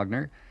for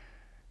Wagner,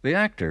 the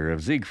actor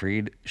of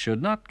Siegfried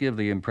should not give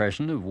the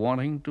impression of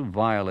wanting to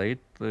violate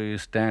the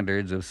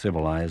standards of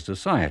civilized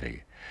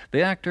society.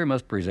 The actor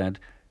must present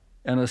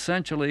an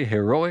essentially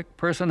heroic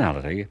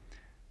personality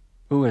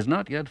who has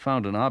not yet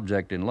found an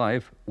object in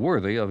life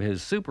worthy of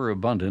his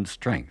superabundant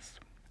strength.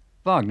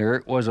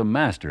 Wagner was a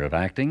master of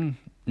acting,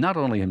 not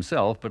only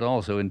himself but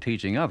also in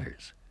teaching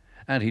others,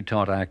 and he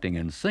taught acting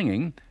and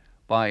singing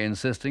by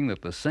insisting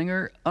that the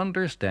singer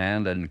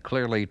understand and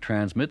clearly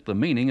transmit the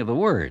meaning of the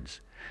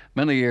words.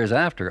 Many years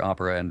after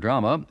opera and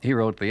drama, he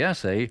wrote the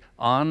essay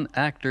On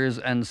Actors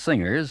and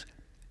Singers,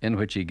 in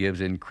which he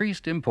gives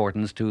increased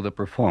importance to the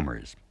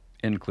performers,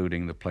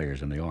 including the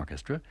players in the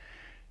orchestra.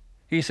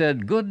 He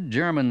said good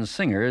German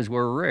singers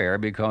were rare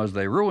because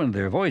they ruined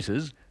their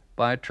voices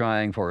by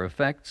trying for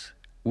effects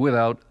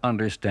without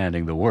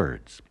understanding the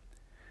words.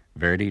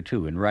 Verdi,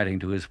 too, in writing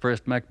to his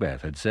first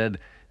Macbeth, had said,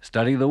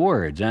 "Study the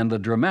words and the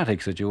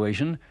dramatic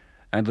situation,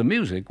 and the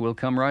music will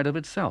come right of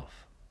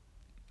itself."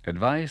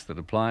 Advice that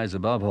applies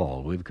above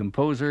all with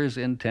composers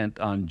intent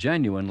on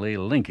genuinely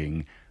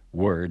linking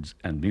words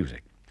and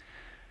music.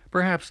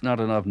 Perhaps not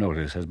enough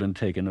notice has been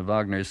taken of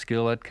Wagner's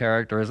skill at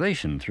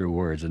characterization through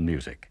words and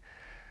music.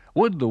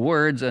 Would the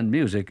words and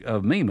music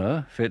of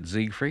Mime fit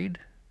Siegfried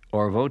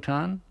or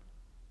Wotan?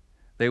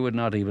 They would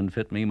not even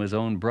fit Mime's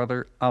own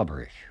brother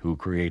Alberich, who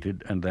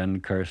created and then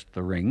cursed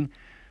the ring,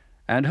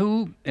 and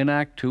who, in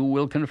Act 2,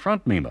 will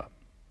confront Mime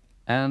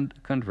and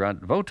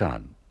confront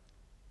Wotan.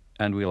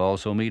 And we'll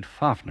also meet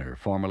Fafner,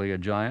 formerly a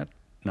giant,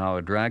 now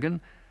a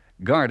dragon,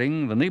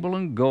 guarding the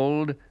Nibelung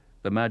gold,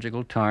 the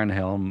magical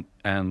Tarnhelm,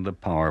 and the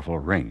powerful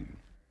ring.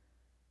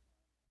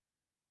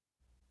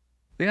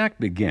 The act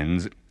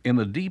begins in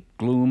the deep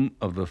gloom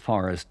of the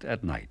forest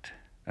at night,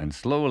 and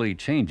slowly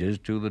changes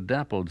to the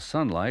dappled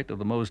sunlight of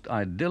the most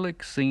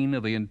idyllic scene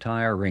of the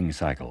entire ring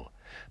cycle.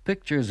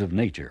 Pictures of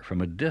nature,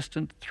 from a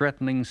distant,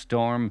 threatening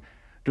storm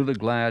to the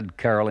glad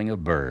caroling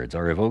of birds,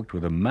 are evoked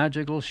with a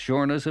magical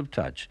sureness of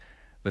touch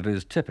that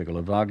is typical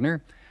of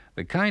Wagner,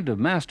 the kind of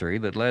mastery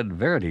that led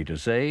Verdi to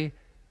say,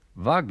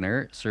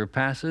 "Wagner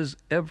surpasses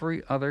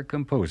every other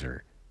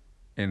composer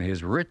in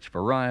his rich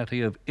variety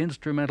of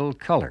instrumental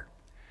color."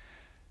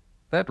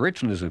 That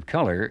richness of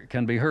color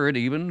can be heard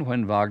even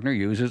when Wagner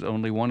uses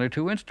only one or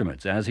two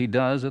instruments, as he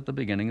does at the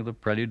beginning of the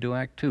Prelude to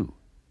Act 2,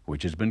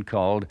 which has been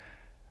called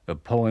a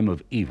poem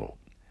of evil.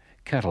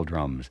 Kettle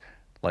drums,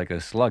 like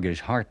a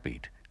sluggish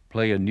heartbeat,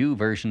 play a new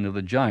version of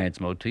the Giants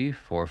motif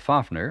for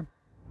Fafner.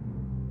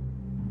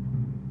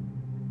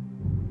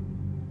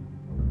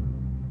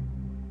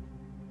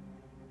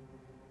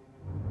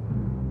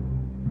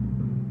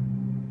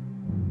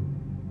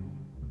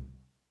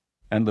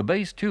 And the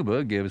bass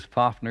tuba gives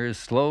Fafner's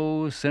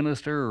slow,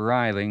 sinister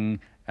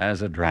writhing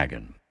as a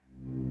dragon.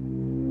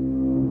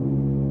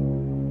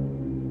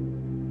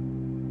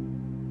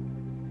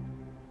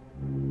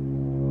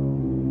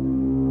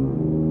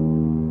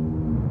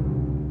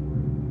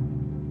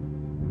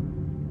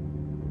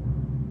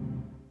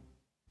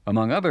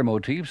 Among other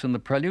motifs in the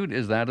prelude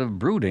is that of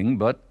brooding,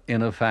 but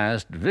in a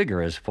fast,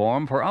 vigorous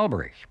form for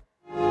Alberich.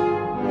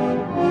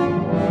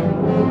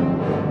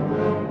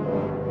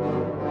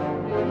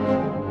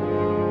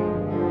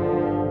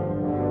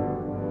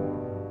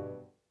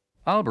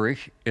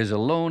 Alberich is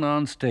alone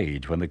on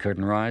stage when the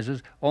curtain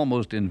rises,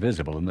 almost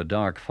invisible in the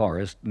dark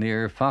forest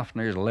near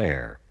Fafner's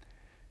lair.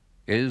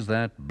 Is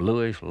that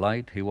bluish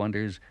light, he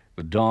wonders,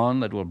 the dawn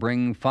that will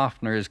bring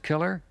Fafner's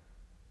killer?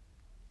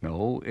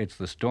 No, it's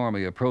the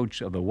stormy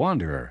approach of the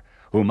wanderer,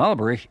 whom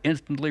Alberich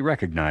instantly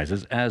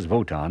recognizes as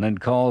Wotan and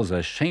calls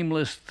a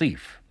shameless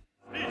thief.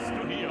 Bist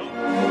du hier?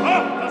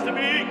 Ach, das ist der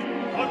Weg!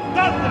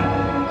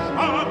 Verdammt!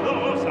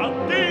 Schamlos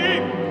an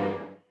Dieb!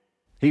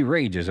 He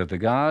rages at the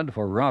god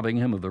for robbing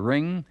him of the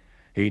ring.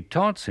 He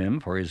taunts him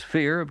for his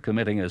fear of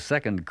committing a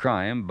second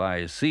crime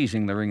by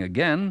seizing the ring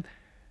again,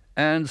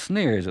 and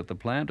sneers at the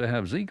plan to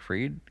have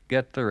Siegfried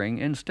get the ring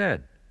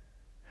instead.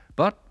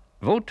 But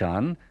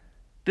Wotan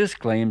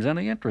disclaims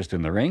any interest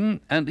in the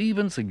ring and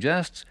even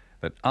suggests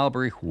that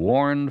Albrecht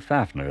warned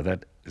Fafner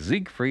that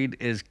Siegfried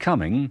is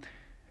coming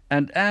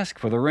and ask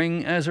for the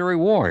ring as a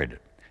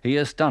reward. He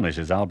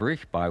astonishes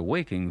Albrecht by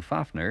waking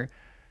Fafner,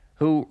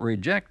 who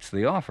rejects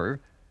the offer,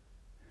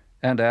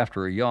 and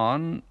after a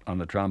yawn on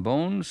the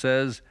trombone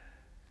says,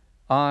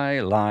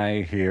 "I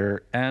lie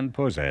here and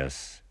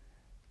possess.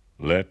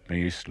 Let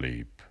me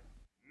sleep."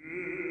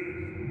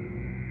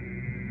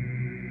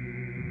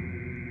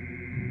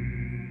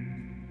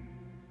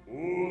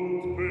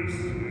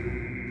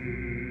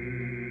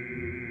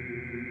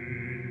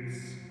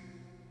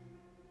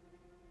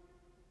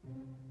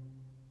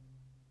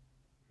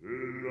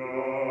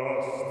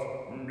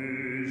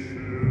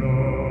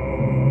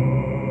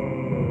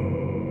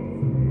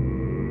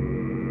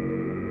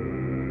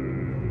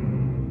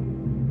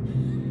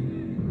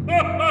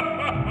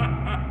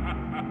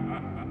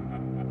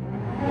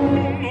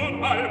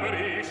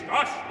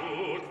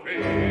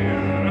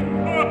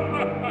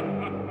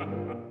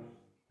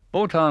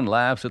 Wotan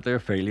laughs at their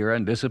failure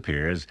and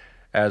disappears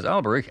as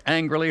Albrecht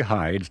angrily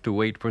hides to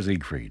wait for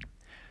Siegfried.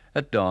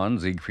 At dawn,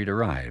 Siegfried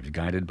arrives,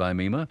 guided by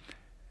Mima.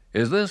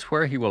 Is this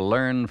where he will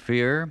learn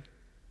fear?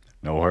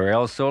 Nowhere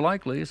else so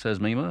likely, says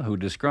Mima, who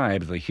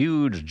describes the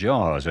huge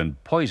jaws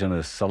and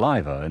poisonous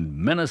saliva and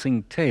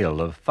menacing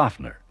tail of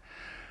Fafner.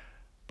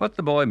 But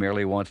the boy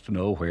merely wants to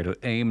know where to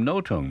aim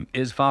Nothung.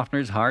 Is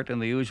Fafner's heart in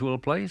the usual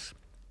place?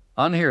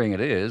 On hearing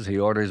it is, he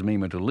orders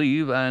Mima to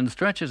leave and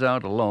stretches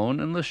out alone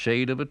in the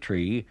shade of a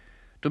tree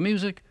to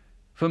music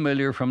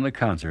familiar from the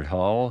concert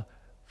hall,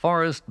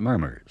 Forest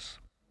Murmurs.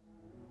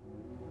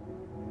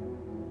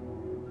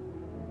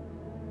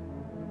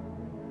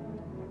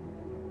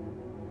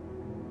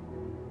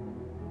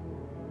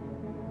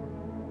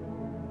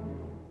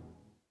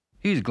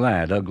 He's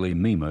glad ugly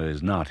Mima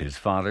is not his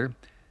father.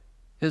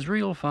 His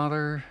real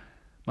father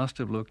must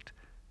have looked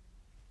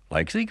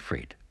like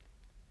Siegfried.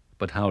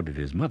 But how did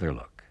his mother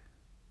look?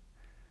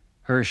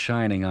 Her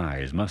shining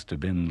eyes must have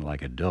been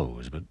like a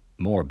doe's, but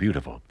more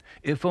beautiful.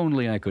 If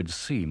only I could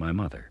see my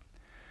mother.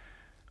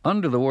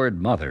 Under the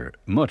word mother,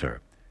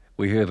 Mutter,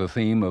 we hear the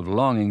theme of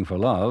longing for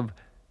love,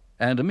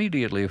 and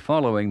immediately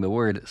following the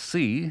word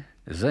see,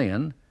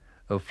 sehen,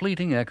 a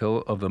fleeting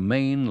echo of the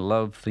main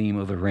love theme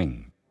of the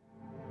ring.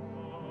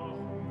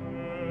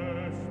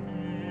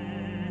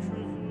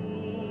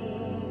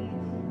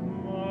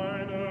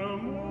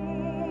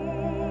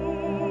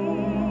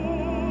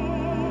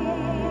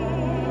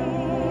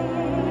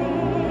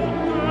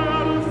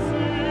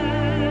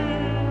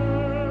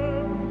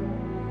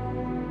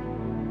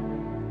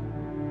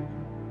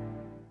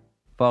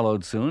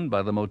 Followed soon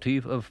by the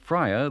motif of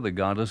Freya, the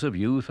goddess of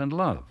youth and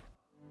love.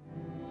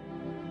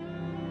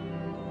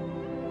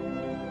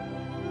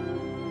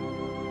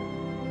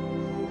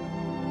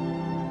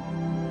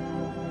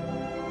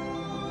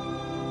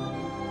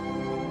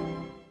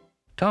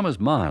 Thomas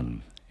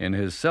Mann, in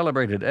his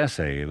celebrated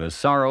essay, The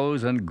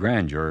Sorrows and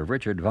Grandeur of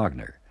Richard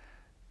Wagner,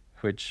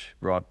 which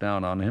brought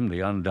down on him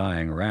the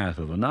undying wrath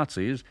of the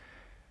Nazis,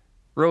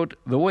 wrote,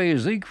 "The way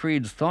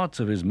Siegfried's thoughts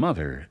of his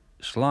mother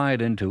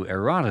slide into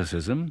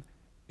eroticism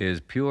is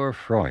pure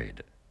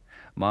Freud."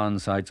 Mann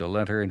cites a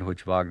letter in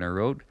which Wagner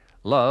wrote,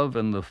 "Love,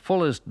 in the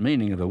fullest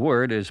meaning of the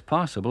word, is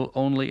possible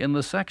only in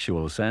the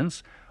sexual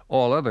sense.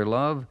 All other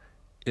love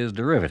is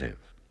derivative."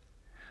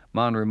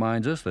 Mann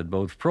reminds us that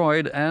both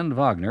Freud and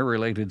Wagner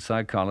related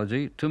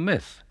psychology to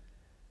myth,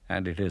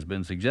 and it has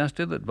been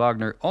suggested that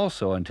Wagner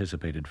also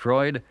anticipated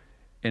Freud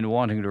in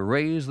wanting to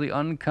raise the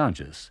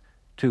unconscious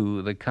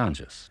to the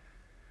conscious.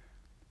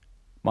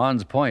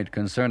 Mann's point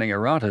concerning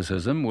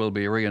eroticism will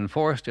be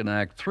reinforced in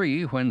Act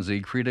 3 when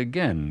Siegfried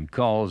again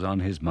calls on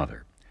his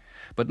mother.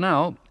 But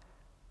now,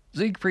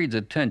 Siegfried's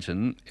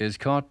attention is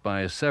caught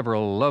by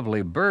several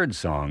lovely bird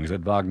songs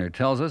that Wagner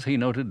tells us he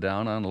noted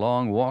down on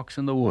long walks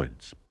in the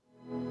woods.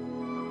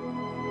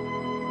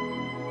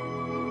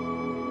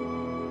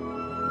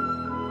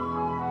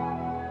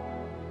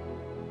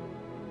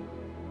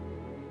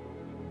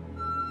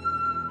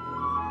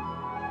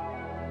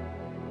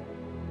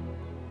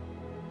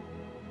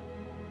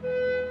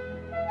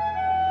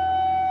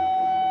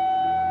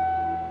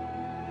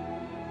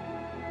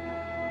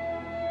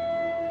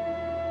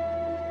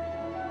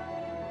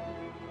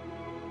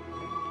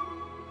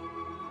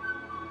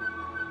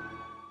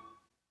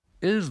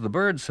 Is the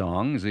bird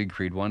song,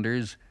 Siegfried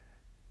wonders,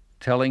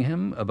 telling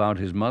him about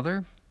his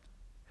mother?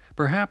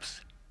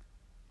 Perhaps,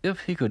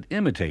 if he could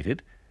imitate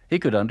it, he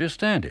could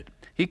understand it.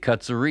 He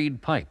cuts a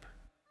reed pipe.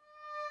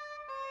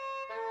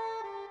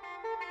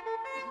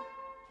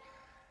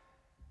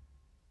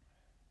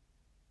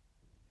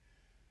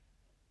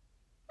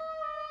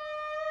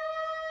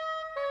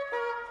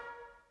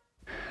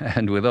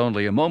 And with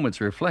only a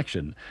moment's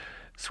reflection,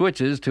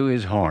 switches to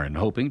his horn,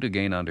 hoping to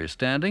gain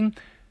understanding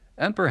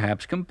and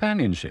perhaps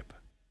companionship.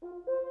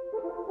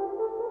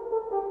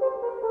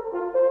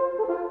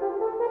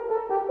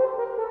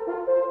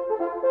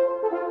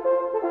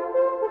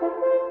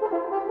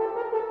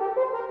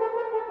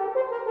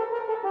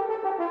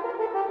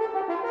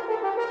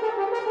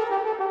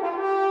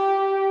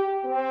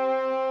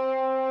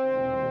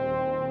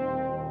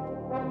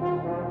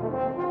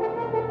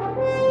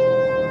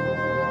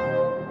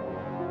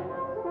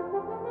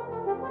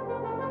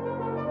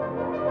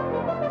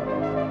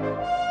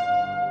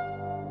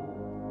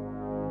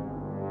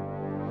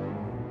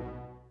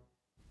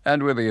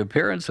 And with the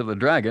appearance of the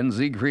dragon,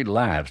 Siegfried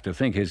laughs to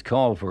think his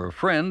call for a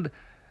friend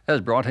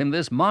has brought him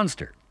this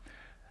monster.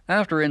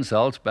 After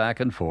insults back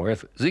and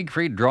forth,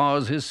 Siegfried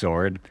draws his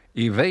sword,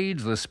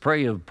 evades the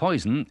spray of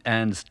poison,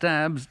 and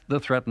stabs the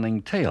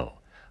threatening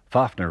tail.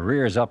 Fafner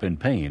rears up in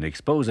pain,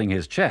 exposing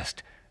his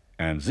chest,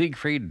 and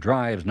Siegfried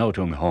drives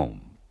Nothung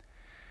home.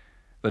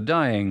 The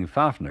dying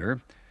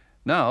Fafner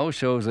now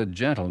shows a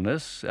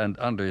gentleness and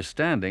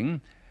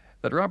understanding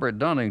that Robert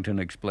Donnington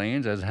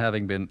explains as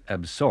having been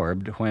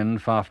absorbed when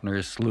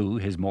Fafner slew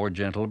his more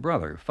gentle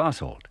brother,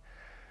 Fasolt.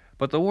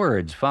 But the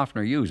words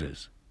Fafner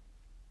uses,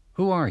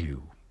 "Who are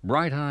you,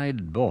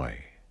 bright-eyed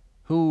boy?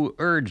 Who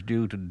urged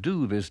you to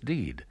do this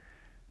deed?"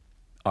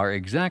 are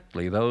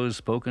exactly those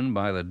spoken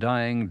by the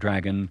dying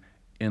dragon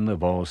in the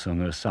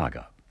Volsunga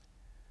saga.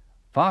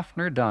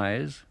 Fafner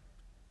dies,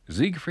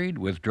 Siegfried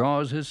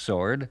withdraws his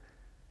sword,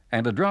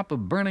 and a drop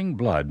of burning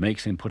blood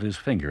makes him put his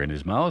finger in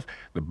his mouth.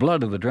 The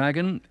blood of the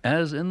dragon,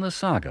 as in the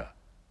saga,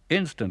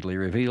 instantly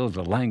reveals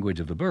the language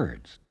of the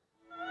birds.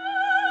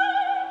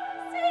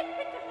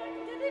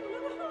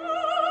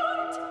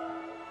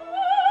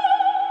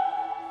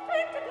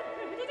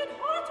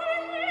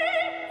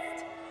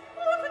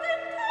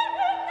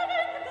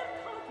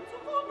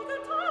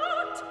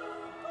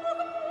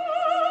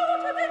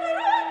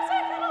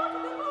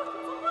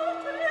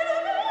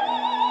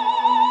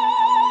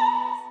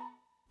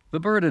 The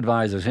bird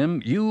advises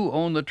him, "You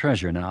own the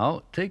treasure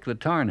now. Take the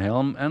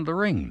Tarnhelm and the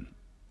ring."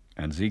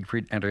 And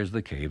Siegfried enters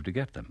the cave to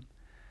get them.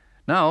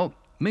 Now,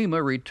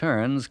 Mima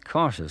returns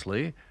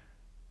cautiously,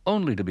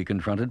 only to be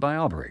confronted by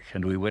Alberich,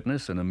 and we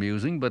witness an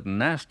amusing but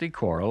nasty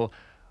quarrel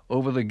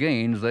over the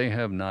gains they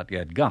have not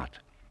yet got.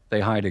 They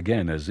hide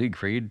again as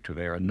Siegfried, to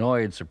their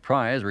annoyed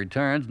surprise,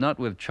 returns not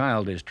with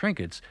childish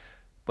trinkets,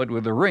 but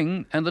with the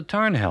ring and the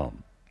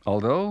Tarnhelm,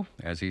 although,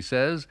 as he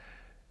says,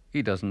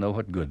 he doesn't know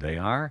what good they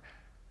are,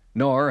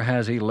 nor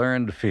has he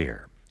learned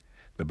fear.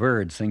 The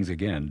bird sings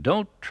again,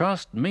 "Don't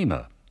trust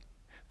Mima.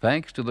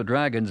 Thanks to the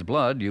dragon's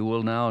blood, you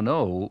will now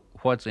know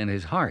what's in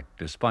his heart,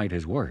 despite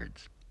his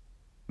words."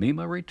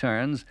 Mima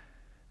returns,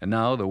 and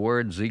now the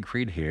words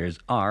Siegfried hears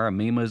are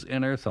Mima's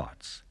inner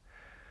thoughts.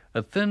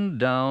 A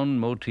thinned-down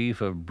motif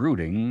of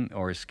brooding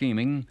or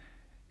scheming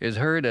is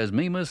heard as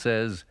Mima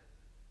says,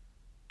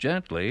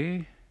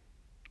 "Gently,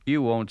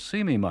 you won't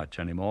see me much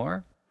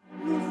anymore."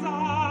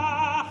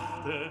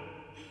 Sachte,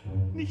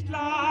 nicht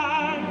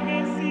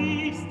lange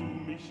siehst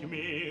du mich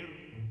mehr.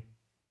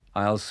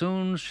 "I'll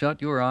soon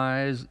shut your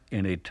eyes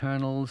in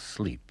eternal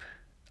sleep.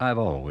 I've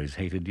always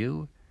hated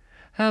you.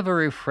 Have a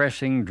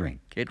refreshing drink.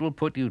 It will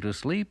put you to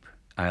sleep.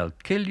 I'll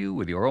kill you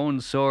with your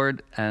own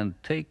sword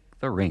and take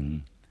the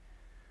ring."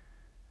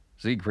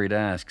 Siegfried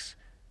asks,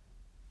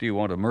 "Do you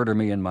want to murder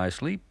me in my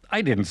sleep?"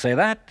 "I didn't say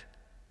that.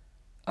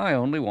 I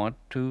only want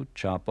to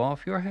chop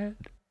off your head."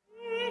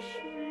 Ich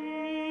will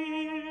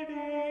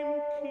dem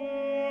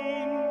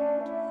Kind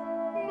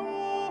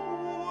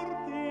nur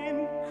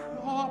den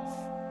Kopf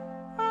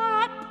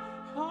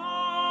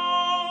abhauen.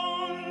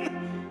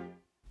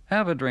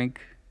 "Have a drink.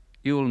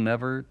 You'll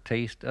never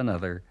taste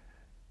another."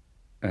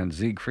 And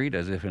Siegfried,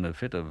 as if in a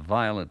fit of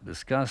violent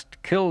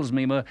disgust, kills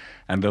Mima,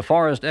 and the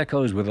forest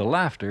echoes with the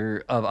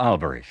laughter of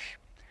Alberich.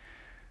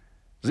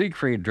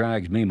 Siegfried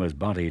drags Mima's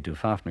body to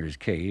Fafner's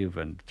cave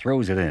and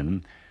throws it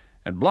in,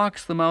 and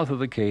blocks the mouth of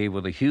the cave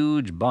with a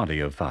huge body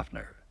of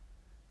Fafner.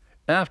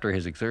 After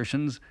his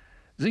exertions,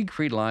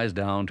 Siegfried lies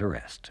down to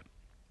rest.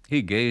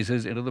 He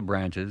gazes into the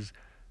branches,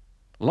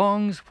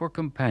 longs for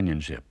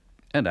companionship,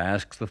 and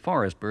asks the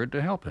forest bird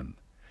to help him.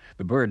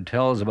 The bird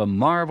tells of a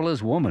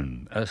marvelous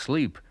woman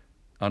asleep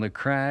on a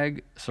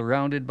crag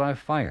surrounded by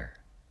fire.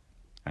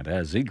 And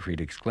as Siegfried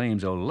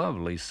exclaims, "O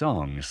lovely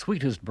song,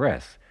 sweetest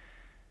breath,"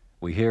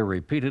 we hear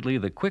repeatedly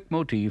the quick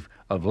motif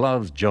of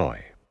love's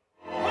joy.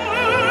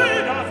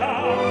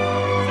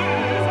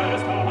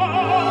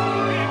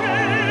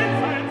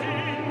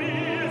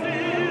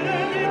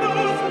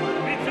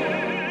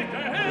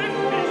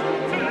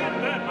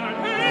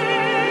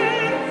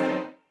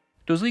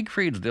 To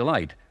Siegfried's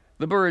delight,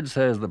 the bird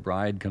says the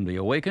bride can be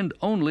awakened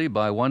only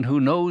by one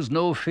who knows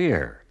no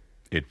fear.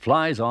 It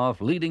flies off,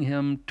 leading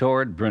him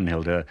toward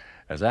Brünnhilde,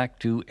 as Act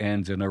 2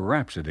 ends in a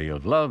rhapsody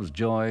of love's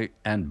joy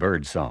and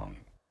bird song.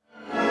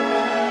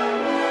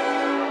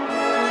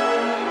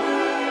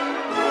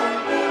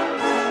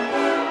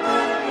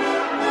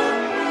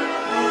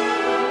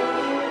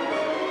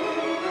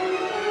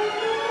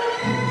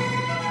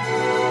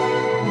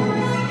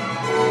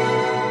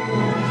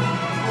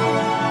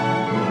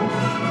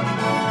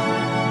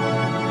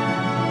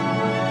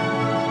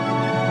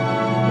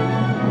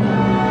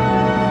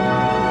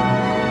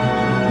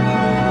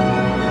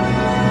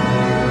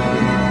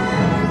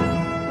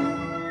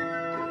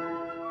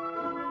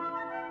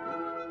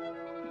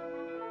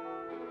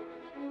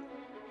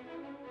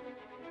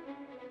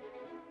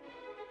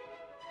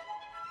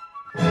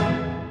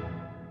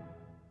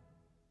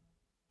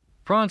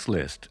 Franz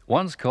Liszt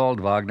once called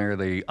Wagner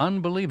the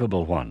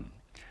unbelievable one.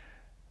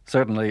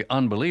 Certainly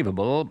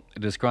unbelievable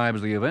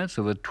describes the events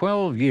of the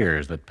 12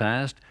 years that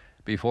passed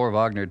before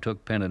Wagner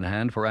took pen in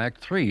hand for Act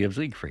 3 of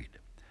Siegfried.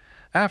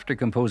 After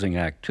composing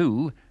Act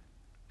II,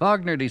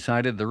 Wagner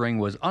decided the Ring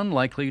was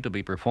unlikely to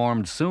be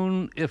performed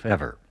soon, if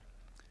ever.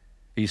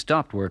 He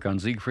stopped work on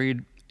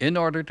Siegfried in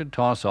order to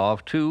toss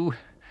off two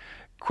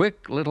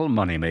quick little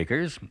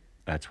moneymakers.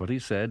 That's what he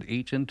said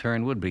each in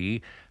turn would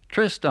be: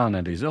 Tristan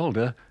and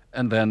Isolde,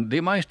 and then Die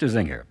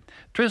Meistersinger.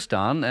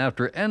 Tristan,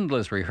 after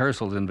endless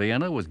rehearsals in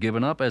Vienna, was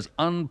given up as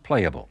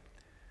unplayable.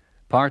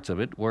 Parts of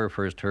it were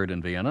first heard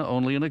in Vienna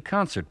only in a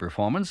concert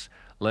performance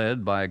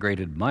led by a great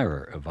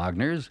admirer of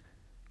Wagner's,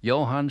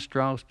 Johann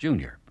Strauss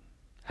Jr.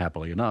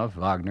 Happily enough,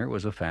 Wagner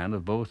was a fan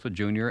of both the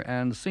junior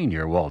and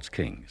senior waltz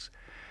kings.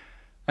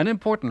 An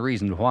important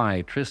reason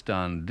why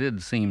Tristan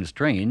did seem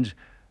strange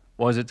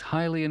was its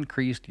highly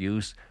increased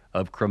use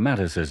of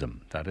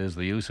chromaticism, that is,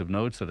 the use of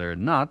notes that are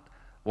not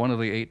one of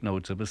the 8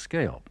 notes of a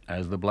scale,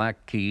 as the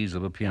black keys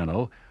of a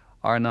piano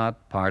are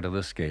not part of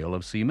the scale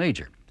of C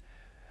major.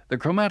 The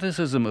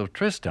chromaticism of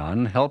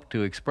Tristan helped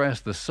to express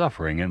the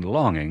suffering and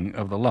longing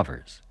of the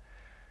lovers.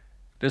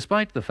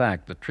 Despite the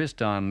fact that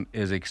Tristan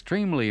is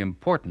extremely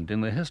important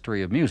in the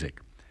history of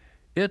music,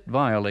 it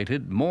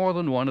violated more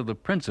than one of the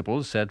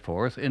principles set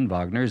forth in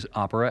Wagner's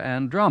opera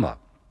and drama.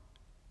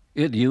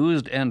 It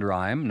used end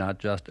rhyme, not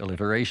just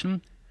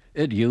alliteration.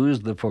 It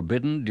used the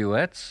forbidden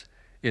duets.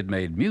 It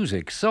made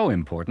music so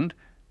important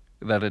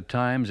that at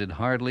times it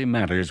hardly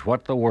matters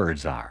what the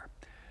words are.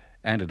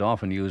 And it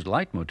often used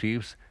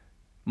leitmotifs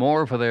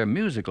more for their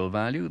musical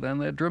value than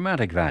their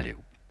dramatic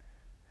value.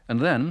 And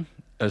then,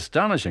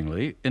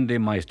 astonishingly, in Die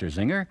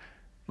Meistersinger,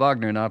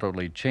 Wagner not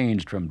only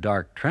changed from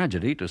dark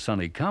tragedy to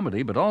sunny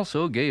comedy, but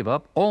also gave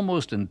up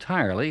almost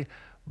entirely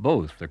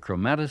both the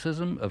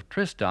chromaticism of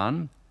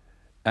Tristan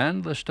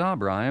and the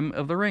Stabreim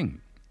of the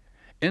Ring.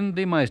 In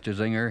Die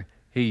Meistersinger,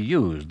 he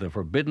used the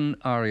forbidden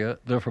aria,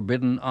 the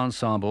forbidden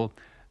ensemble,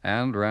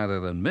 and rather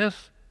than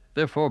myth,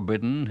 the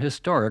forbidden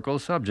historical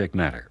subject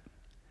matter.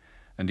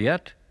 And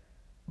yet,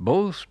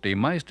 both Die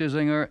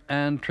Meistersinger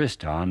and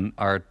Tristan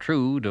are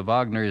true to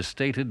Wagner's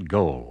stated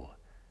goal,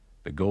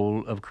 the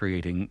goal of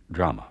creating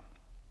drama.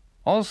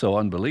 Also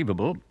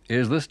unbelievable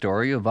is the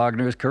story of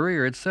Wagner's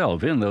career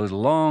itself in those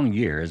long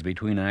years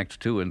between Acts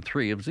 2 and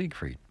 3 of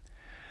Siegfried.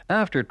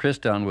 After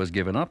Tristan was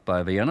given up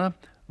by Vienna,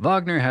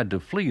 Wagner had to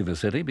flee the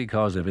city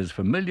because of his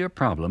familiar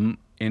problem,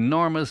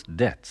 enormous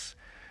debts.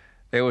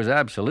 There was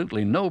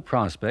absolutely no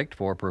prospect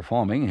for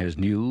performing his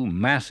new,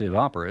 massive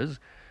operas.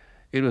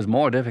 It was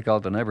more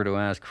difficult than ever to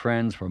ask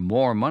friends for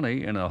more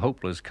money in a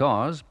hopeless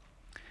cause.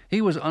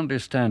 He was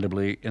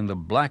understandably in the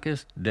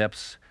blackest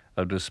depths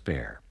of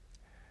despair.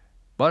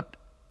 But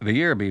the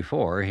year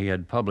before, he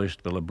had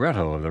published the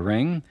libretto of The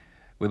Ring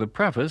with a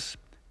preface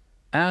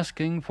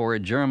asking for a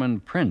German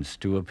prince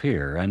to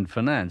appear and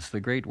finance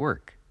the great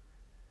work.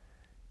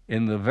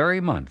 In the very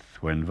month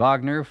when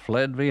Wagner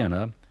fled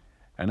Vienna,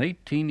 an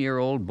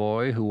 18-year-old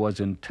boy who was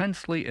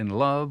intensely in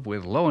love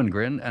with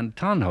Lohengrin and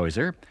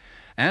Tannhäuser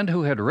and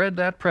who had read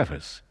that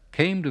preface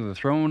came to the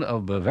throne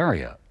of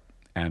Bavaria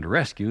and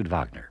rescued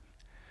Wagner.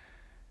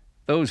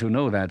 Those who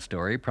know that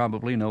story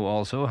probably know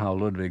also how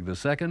Ludwig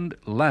II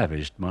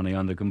lavished money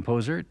on the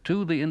composer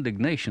to the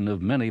indignation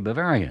of many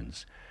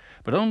Bavarians.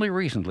 But only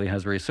recently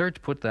has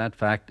research put that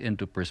fact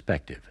into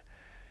perspective.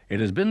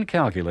 It has been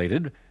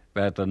calculated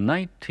that the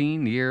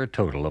 19-year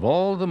total of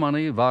all the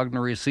money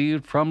Wagner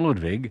received from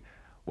Ludwig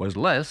was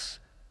less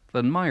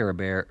than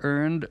Meyerbeer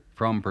earned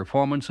from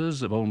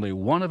performances of only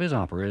one of his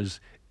operas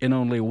in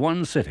only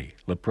one city,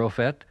 Le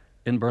Prophète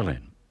in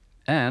Berlin.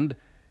 And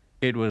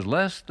it was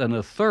less than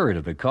a third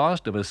of the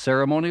cost of a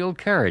ceremonial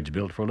carriage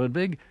built for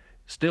Ludwig,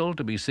 still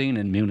to be seen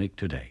in Munich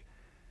today.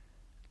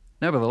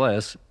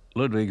 Nevertheless,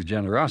 Ludwig's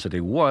generosity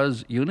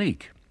was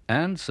unique,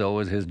 and so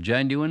was his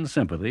genuine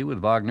sympathy with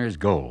Wagner's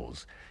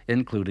goals,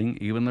 including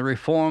even the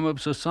reform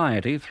of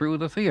society through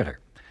the theater.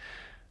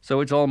 So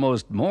it's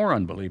almost more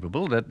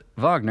unbelievable that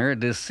Wagner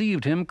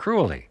deceived him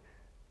cruelly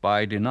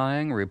by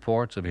denying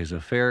reports of his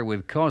affair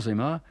with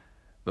Cosima,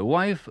 the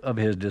wife of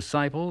his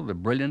disciple, the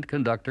brilliant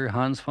conductor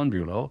Hans von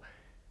Bülow,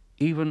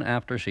 even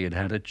after she had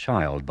had a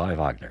child by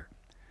Wagner.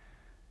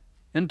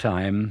 In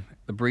time,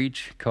 the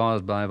breach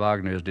caused by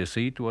Wagner's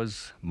deceit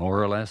was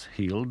more or less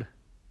healed,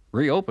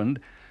 reopened,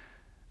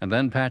 and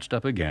then patched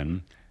up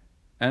again,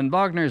 and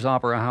Wagner's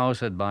opera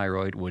house at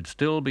Bayreuth would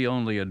still be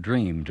only a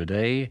dream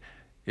today,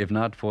 if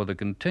not for the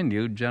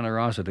continued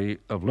generosity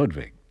of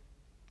Ludwig.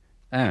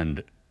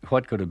 And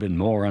what could have been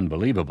more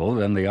unbelievable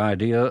than the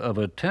idea of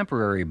a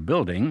temporary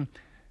building,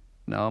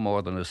 now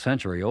more than a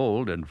century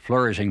old and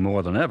flourishing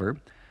more than ever,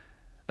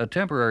 a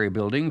temporary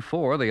building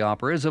for the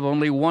operas of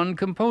only one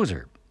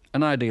composer,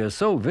 an idea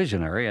so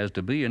visionary as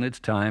to be in its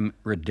time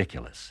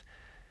ridiculous.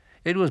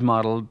 It was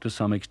modeled to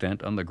some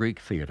extent on the Greek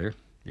theater,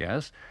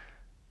 yes,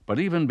 but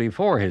even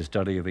before his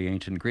study of the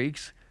ancient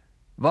Greeks,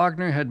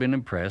 Wagner had been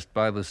impressed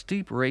by the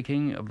steep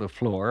raking of the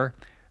floor,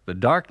 the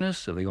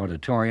darkness of the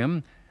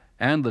auditorium,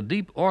 and the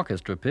deep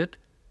orchestra pit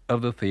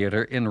of the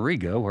theater in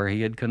Riga, where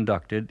he had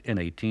conducted in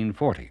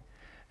 1840.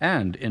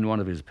 And in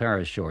one of his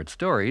Paris short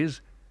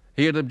stories,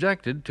 he had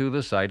objected to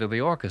the sight of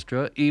the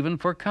orchestra even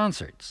for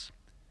concerts.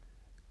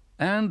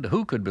 And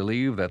who could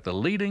believe that the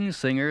leading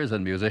singers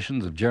and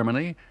musicians of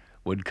Germany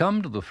would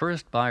come to the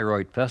first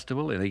Bayreuth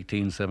Festival in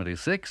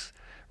 1876,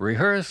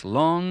 rehearse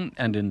long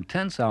and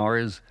intense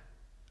hours,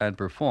 and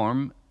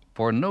perform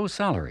for no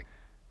salary?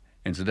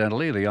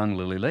 Incidentally, the young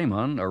Lily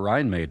Lehmann, a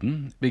Rhine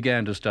maiden,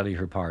 began to study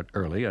her part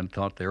early and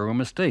thought there were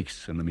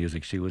mistakes in the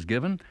music she was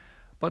given,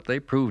 but they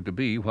proved to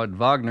be what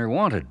Wagner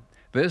wanted,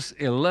 this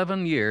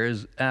 11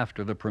 years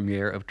after the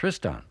premiere of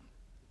Tristan.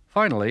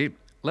 Finally,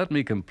 let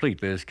me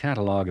complete this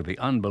catalog of the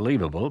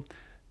unbelievable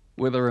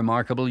with a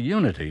remarkable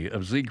unity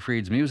of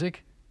Siegfried's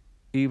music,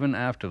 even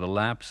after the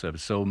lapse of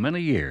so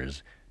many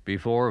years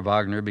before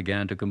Wagner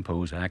began to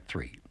compose Act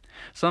 3.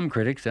 Some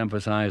critics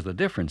emphasize the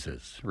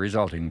differences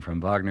resulting from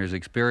Wagner's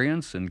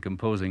experience in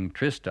composing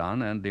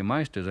Tristan and Die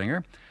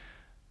Meistersinger,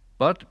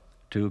 but,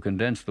 to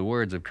condense the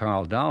words of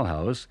Karl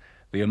Dahlhaus,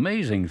 the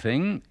amazing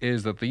thing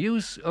is that the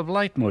use of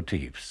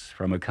leitmotifs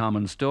from a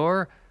common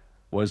store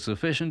was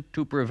sufficient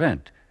to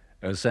prevent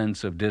a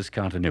sense of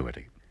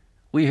discontinuity.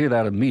 We hear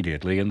that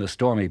immediately in the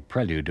stormy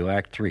prelude to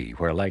Act 3,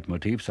 where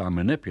leitmotifs are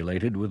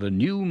manipulated with a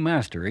new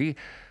mastery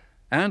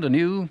and a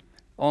new,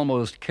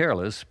 almost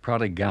careless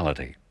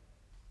prodigality.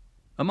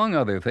 Among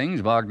other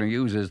things, Wagner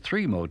uses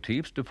 3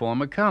 motifs to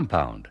form a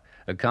compound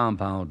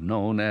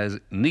known as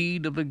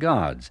Need of the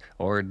Gods,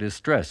 or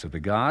Distress of the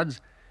Gods.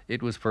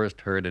 It was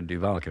first heard in Die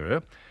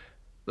Walküre.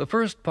 The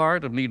first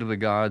part of Need of the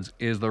Gods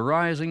is the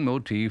rising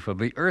motif of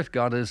the earth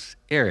goddess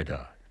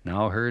Erda,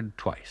 now heard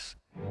twice.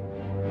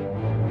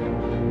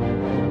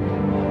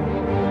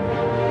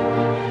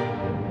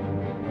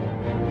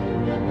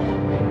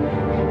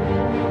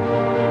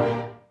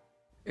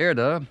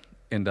 Erda,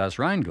 in Das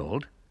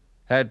Rheingold,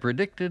 had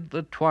predicted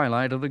the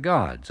twilight of the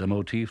gods, a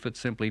motif that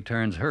simply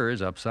turns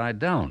hers upside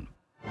down.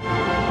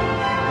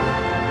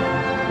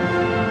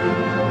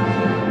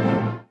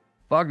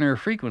 Wagner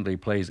frequently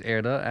plays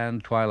Erda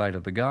and Twilight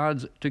of the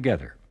Gods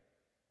together.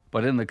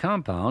 But in the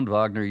compound,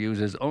 Wagner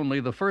uses only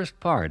the first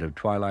part of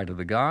Twilight of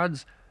the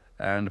Gods,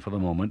 and for the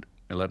moment,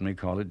 let me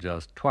call it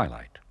just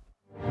Twilight.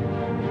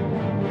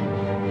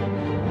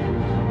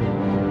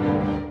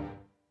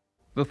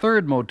 The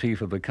third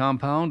motif of the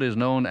compound is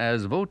known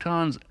as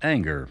Wotan's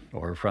anger,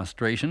 or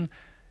frustration,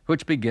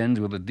 which begins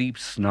with a deep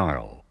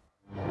snarl.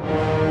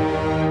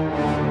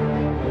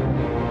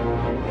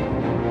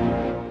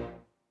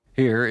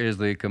 Here is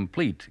the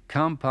complete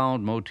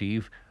compound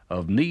motif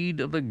of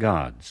Need of the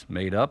Gods,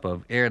 made up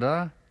of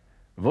Erda,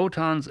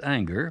 Wotan's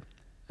anger,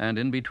 and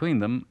in between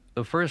them,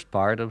 the first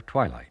part of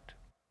Twilight.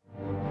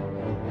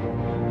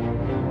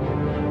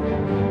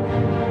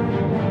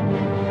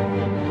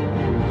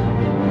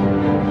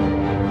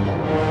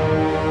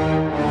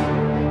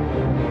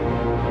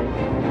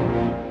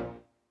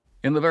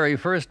 In the very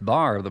first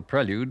bar of the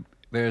prelude,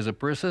 there's a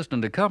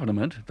persistent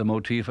accompaniment, the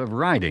motif of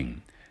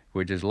riding,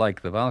 which is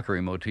like the Valkyrie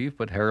motif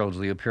but heralds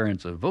the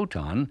appearance of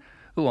Wotan,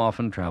 who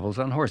often travels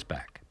on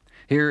horseback.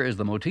 Here is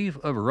the motif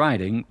of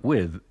riding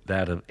with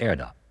that of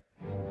Erda.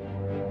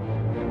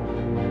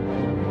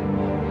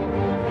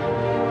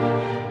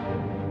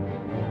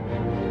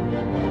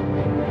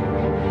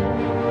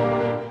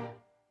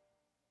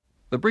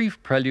 The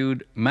brief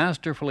prelude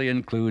masterfully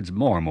includes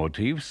more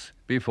motifs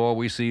before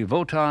we see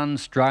Wotan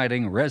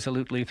striding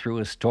resolutely through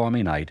a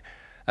stormy night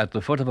at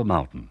the foot of a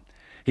mountain.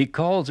 He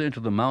calls into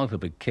the mouth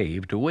of a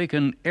cave to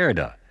waken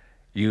Erda,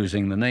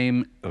 using the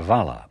name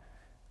Vala.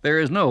 There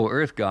is no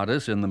earth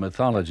goddess in the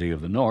mythology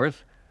of the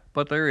North,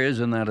 but there is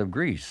in that of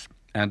Greece,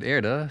 and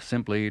Erda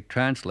simply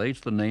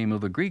translates the name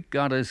of the Greek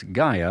goddess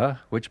Gaia,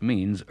 which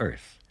means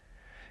earth.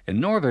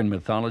 In northern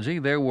mythology,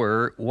 there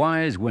were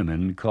wise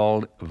women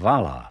called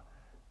Vala,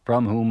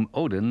 from whom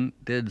Odin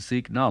did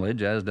seek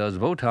knowledge, as does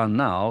Wotan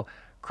now,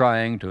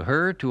 crying to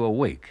her to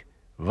awake,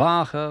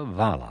 Wache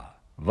Vala,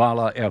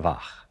 Vala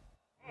erwach.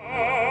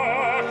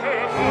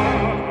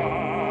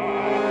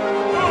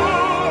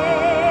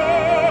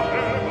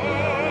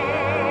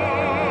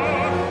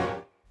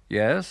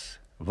 Yes,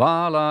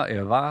 Vala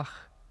erwach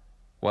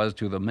was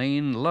to the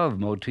main love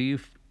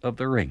motif of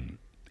the ring.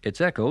 It's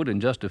echoed in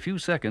just a few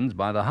seconds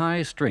by the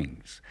high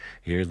strings.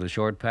 Here's the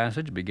short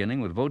passage beginning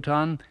with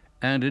Wotan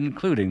and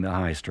including the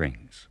high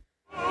strings.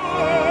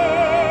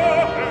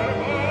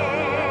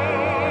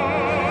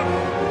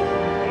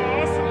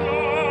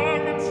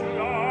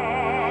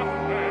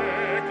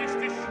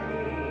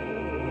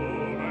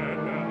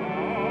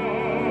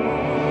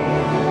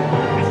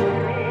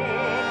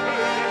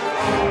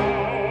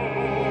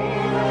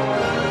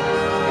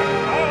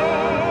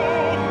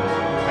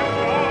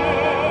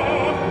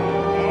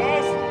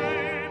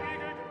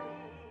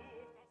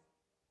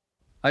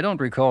 I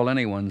don't recall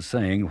anyone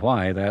saying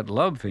why that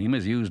love theme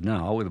is used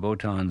now with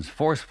Wotan's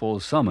forceful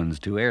summons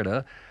to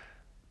Erda,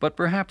 but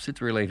perhaps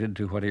it's related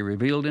to what he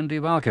revealed in Die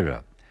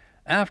Walküre.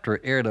 After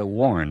Erda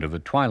warned of the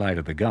twilight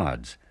of the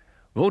gods,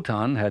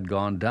 Wotan had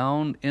gone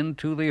down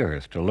into the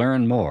earth to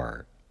learn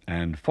more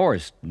and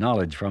forced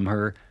knowledge from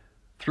her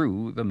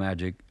through the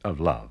magic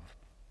of love.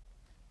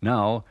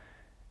 Now,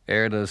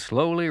 Erda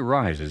slowly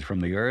rises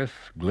from the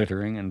earth,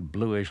 glittering in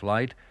bluish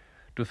light,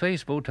 to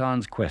face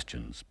Wotan's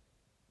questions.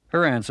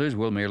 Her answers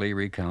will merely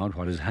recount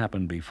what has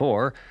happened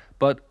before,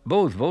 but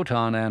both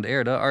Wotan and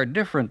Erda are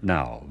different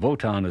now.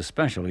 Wotan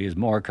especially is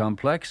more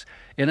complex,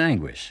 in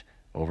anguish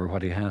over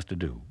what he has to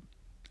do.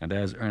 And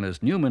as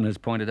Ernest Newman has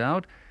pointed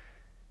out,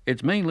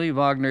 it's mainly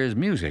Wagner's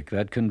music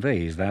that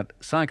conveys that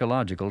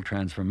psychological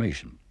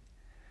transformation.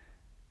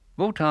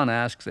 Wotan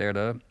asks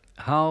Erda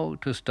how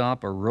to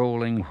stop a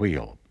rolling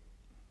wheel.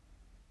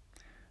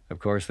 Of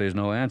course, there's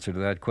no answer to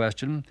that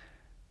question,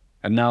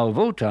 and now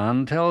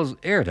Wotan tells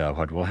Erda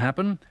what will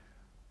happen,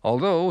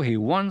 although he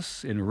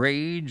once, in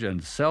rage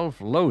and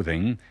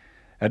self-loathing,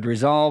 had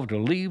resolved to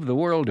leave the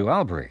world to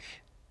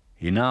Albrecht.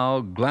 He now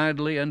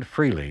gladly and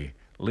freely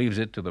leaves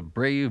it to the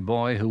brave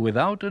boy who,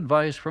 without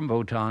advice from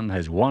Wotan,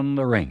 has won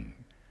the ring,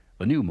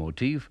 the new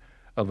motif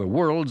of the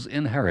world's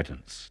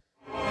inheritance.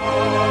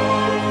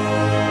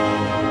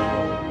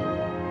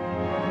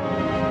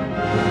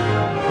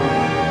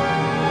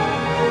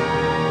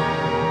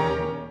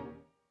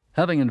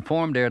 Having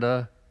informed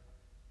Erda,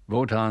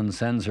 Wotan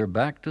sends her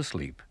back to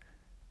sleep,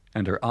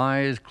 and her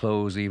eyes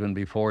close even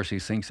before she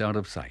sinks out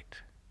of sight.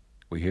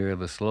 We hear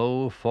the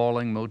slow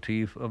falling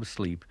motif of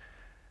sleep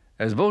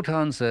as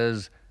Wotan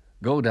says,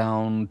 "Go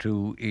down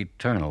to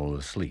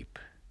eternal sleep,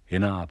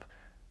 hinab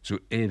zu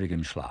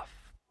ewigem Schlaf."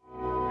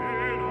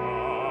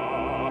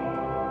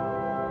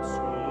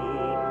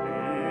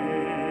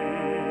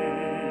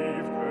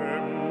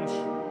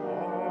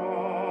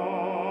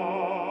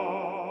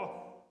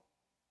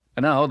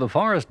 And now the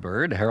forest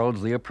bird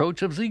heralds the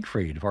approach of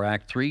Siegfried for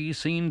Act 3,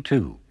 Scene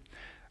 2.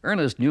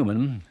 Ernest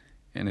Newman,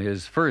 in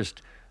his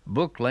first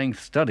book-length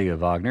study of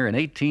Wagner in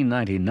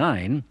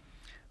 1899,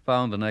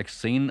 found the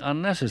next scene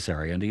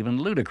unnecessary and even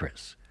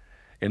ludicrous.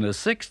 In the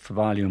sixth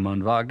volume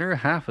on Wagner,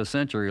 half a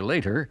century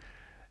later,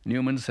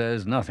 Newman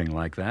says nothing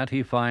like that.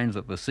 He finds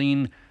that the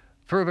scene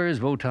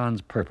furthers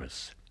Wotan's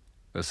purpose,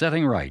 the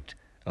setting right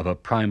of a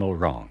primal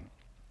wrong.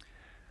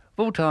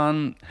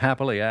 Wotan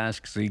happily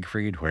asks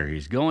Siegfried where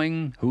he's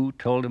going, who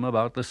told him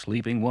about the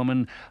sleeping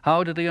woman,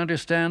 how did he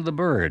understand the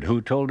bird,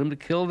 who told him to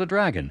kill the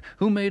dragon,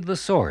 who made the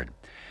sword.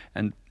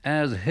 And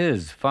as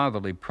his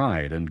fatherly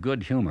pride and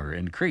good humor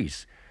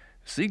increase,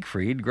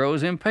 Siegfried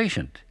grows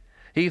impatient.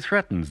 He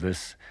threatens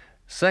this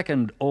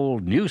second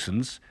old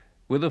nuisance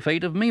with the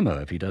fate of Mima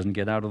if he doesn't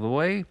get out of the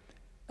way,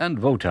 and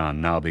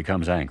Wotan now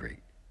becomes angry.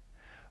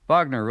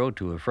 Wagner wrote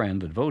to a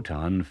friend that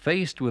Wotan,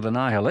 faced with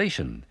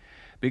annihilation,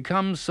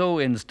 becomes so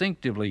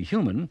instinctively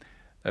human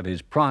that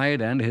his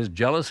pride and his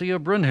jealousy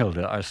of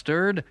Brunhilde are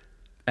stirred,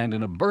 and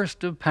in a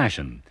burst of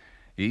passion,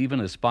 he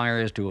even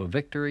aspires to a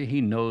victory he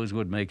knows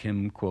would make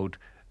him, quote,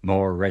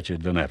 more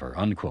wretched than ever,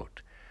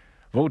 unquote.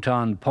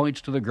 Wotan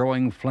points to the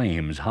growing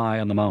flames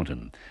high on the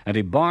mountain, and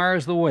he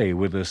bars the way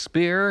with the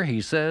spear he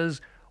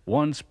says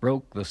once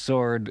broke the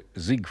sword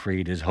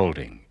Siegfried is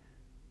holding.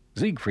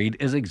 Siegfried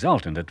is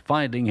exultant at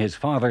finding his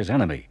father's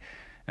enemy,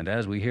 and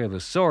as we hear the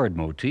sword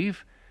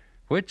motif,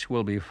 which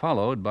will be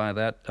followed by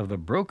that of the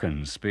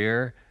broken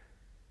spear,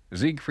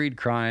 Siegfried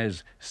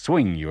cries,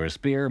 "Swing your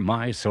spear,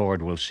 my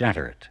sword will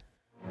shatter it."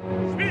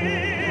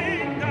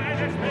 Swing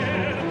deine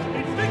Speer,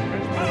 ich swing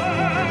mein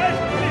Speer,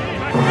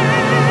 wie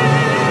mein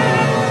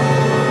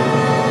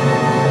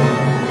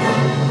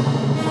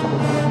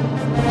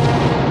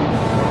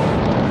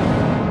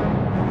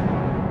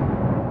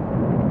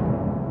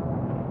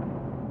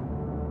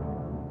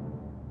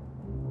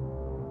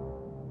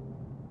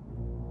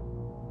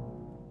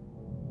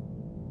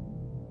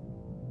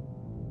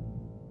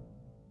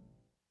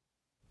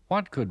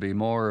What could be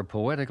more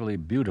poetically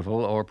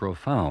beautiful or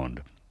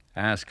profound,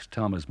 asks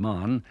Thomas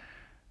Mann,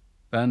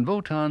 than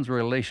Wotan's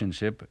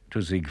relationship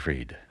to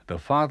Siegfried, the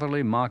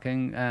fatherly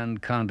mocking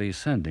and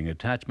condescending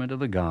attachment of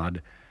the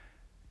god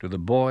to the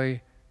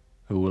boy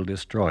who will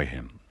destroy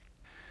him?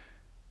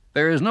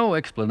 There is no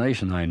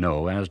explanation, I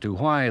know, as to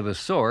why the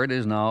sword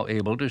is now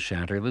able to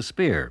shatter the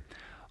spear,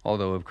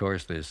 although, of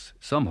course, this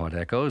somewhat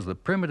echoes the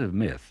primitive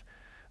myth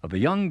of the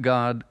young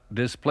god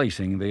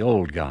displacing the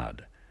old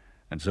god.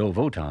 And so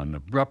Wotan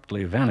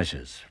abruptly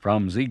vanishes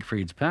from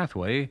Siegfried's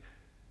pathway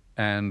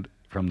and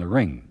from the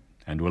ring,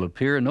 and will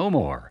appear no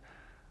more,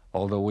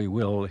 although we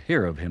will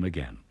hear of him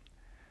again.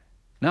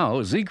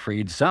 Now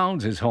Siegfried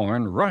sounds his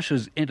horn,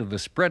 rushes into the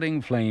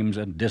spreading flames,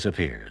 and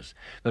disappears.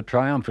 The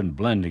triumphant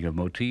blending of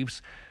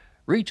motifs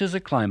reaches a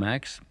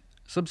climax,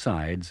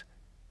 subsides,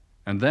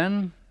 and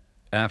then,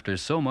 after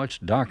so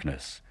much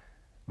darkness,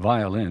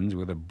 violins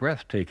with a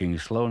breathtaking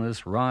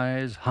slowness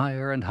rise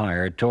higher and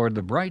higher toward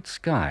the bright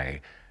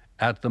sky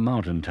at the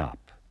mountaintop.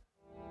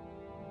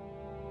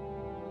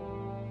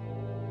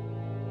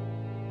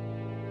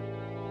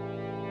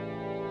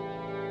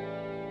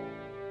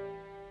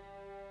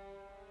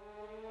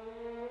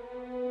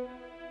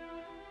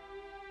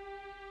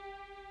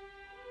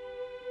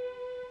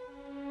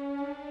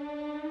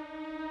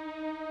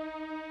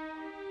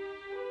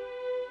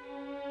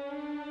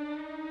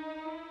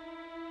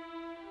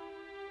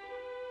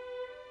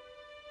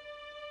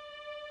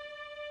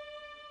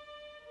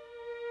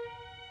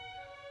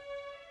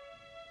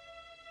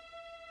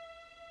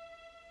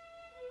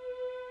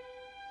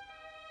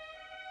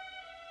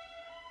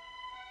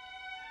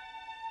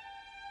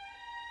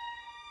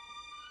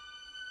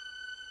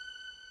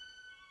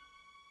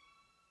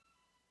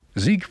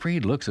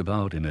 Siegfried looks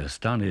about in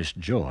astonished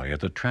joy at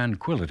the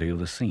tranquility of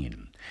the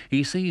scene.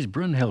 He sees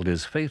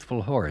Brunhilde's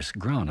faithful horse,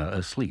 Grana,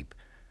 asleep,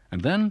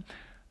 and then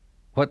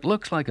what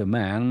looks like a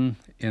man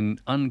in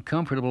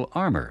uncomfortable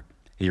armor.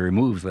 He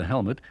removes the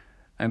helmet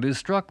and is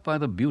struck by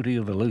the beauty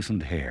of the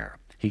loosened hair.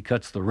 He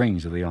cuts the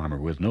rings of the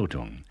armor with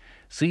Notung,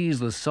 sees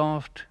the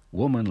soft,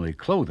 womanly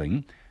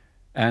clothing,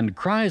 and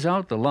cries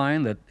out the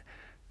line that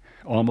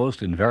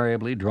almost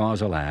invariably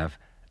draws a laugh,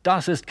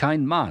 "Das ist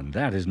kein Mann,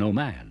 that is no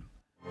man."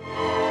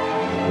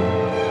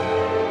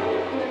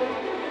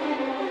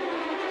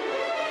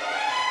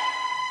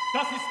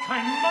 Das ist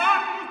kein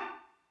Mann!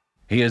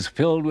 He is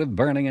filled with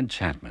burning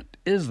enchantment.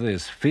 Is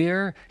this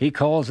fear? He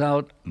calls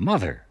out,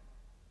 "Mother!"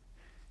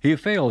 He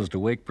fails to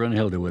wake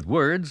Brunhilde with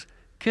words,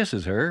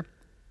 kisses her,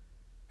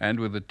 and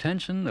with the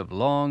tension of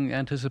long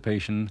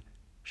anticipation,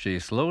 she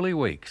slowly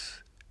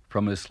wakes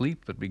from a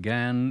sleep that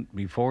began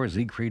before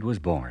Siegfried was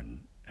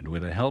born, and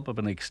with the help of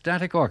an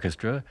ecstatic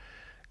orchestra,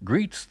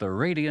 greets the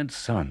radiant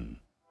sun.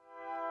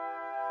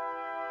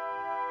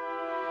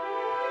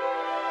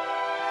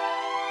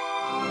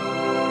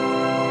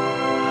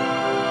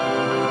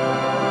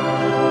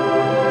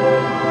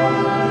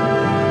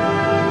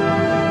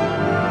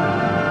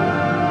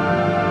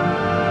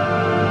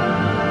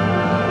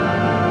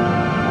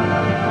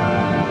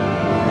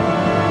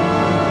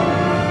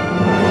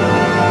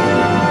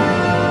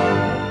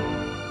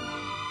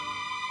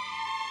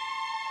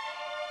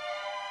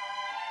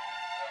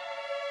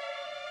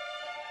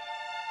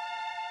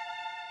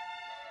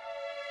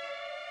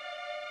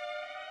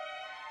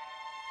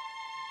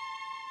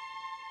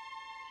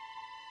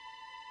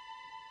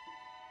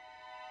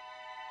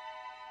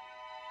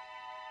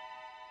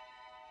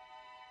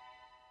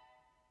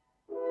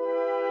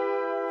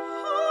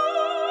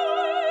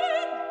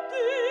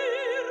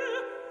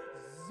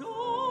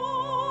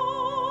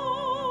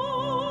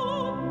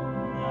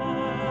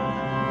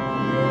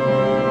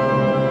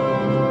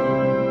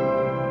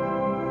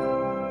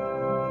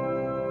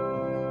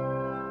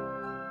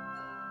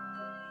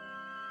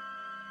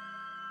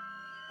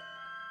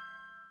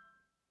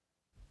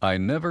 I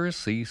never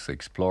cease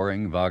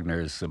exploring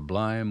Wagner's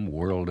sublime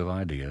world of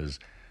ideas.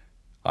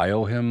 I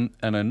owe him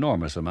an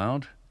enormous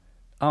amount,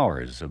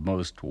 hours of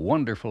most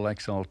wonderful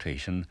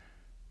exaltation,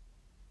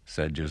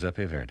 said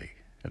Giuseppe Verdi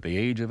at the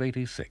age of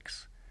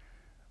 86.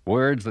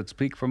 Words that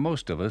speak for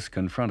most of us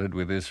confronted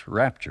with this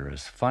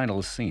rapturous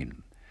final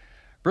scene.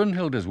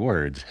 Brunhilde's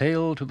words,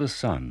 "Hail to the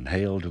sun,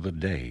 hail to the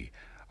day,"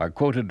 are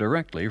quoted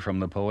directly from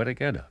the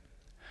Poetic Edda.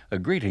 A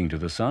greeting to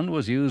the sun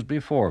was used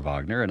before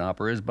Wagner in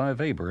operas by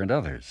Weber and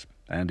others,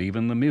 and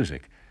even the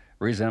music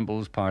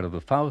resembles part of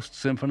the Faust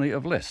Symphony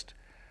of Liszt.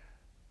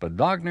 But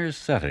Wagner's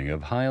setting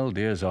of Heil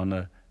dir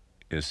Sonne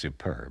is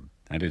superb,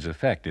 and its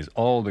effect is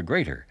all the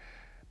greater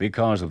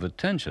because of the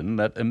tension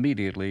that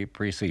immediately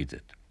precedes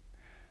it.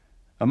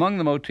 Among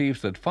the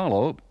motifs that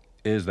follow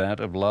is that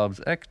of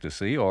love's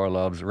ecstasy or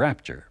love's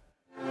rapture.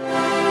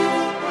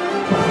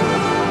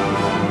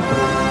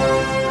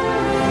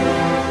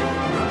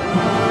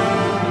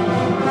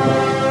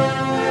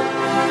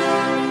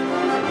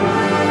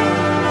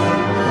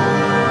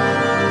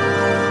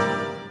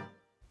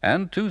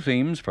 And two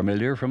themes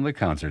familiar from the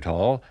concert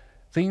hall,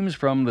 themes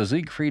from the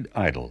Siegfried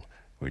Idyll,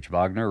 which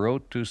Wagner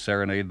wrote to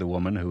serenade the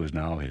woman who is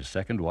now his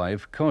second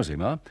wife,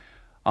 Cosima,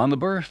 on the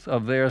birth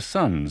of their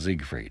son,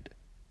 Siegfried.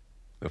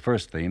 The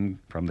first theme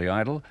from the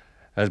idyll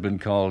has been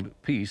called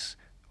Peace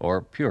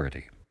or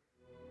Purity.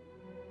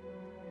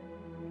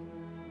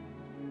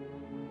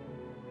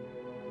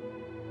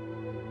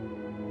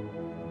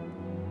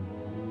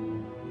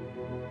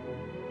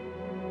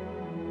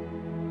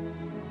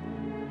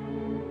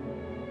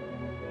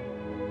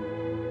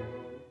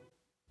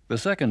 The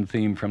second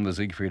theme from the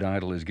Siegfried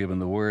Idyll is given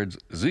the words,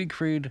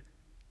 "Siegfried,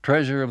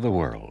 treasure of the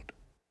world."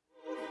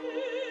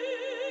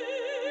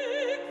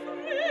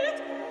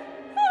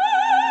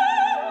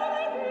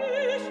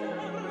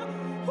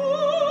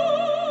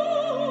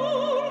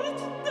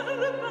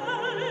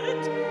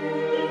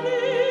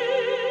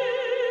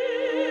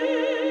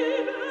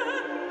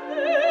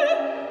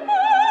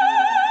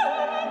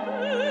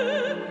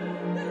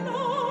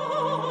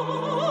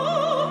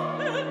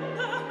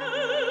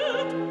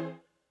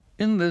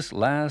 In this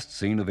last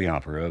scene of the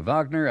opera,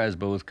 Wagner, as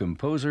both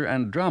composer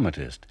and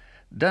dramatist,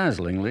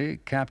 dazzlingly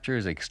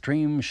captures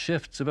extreme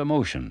shifts of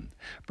emotion.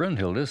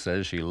 Brunhilde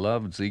says she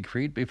loved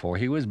Siegfried before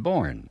he was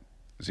born.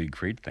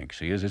 Siegfried thinks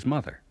she is his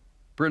mother.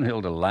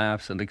 Brunhilde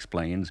laughs and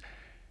explains.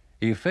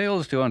 He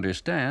fails to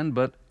understand,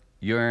 but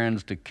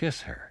yearns to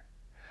kiss her.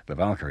 The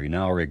Valkyrie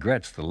now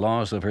regrets the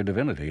loss of her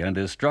divinity and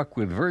is struck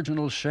with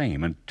virginal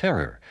shame and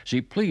terror. She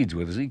pleads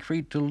with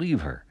Siegfried to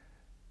leave her,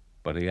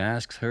 but he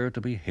asks her to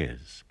be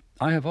his.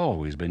 "I have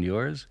always been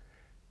yours."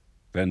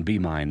 "Then be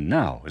mine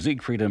now."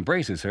 Siegfried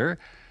embraces her,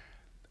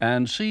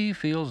 and she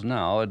feels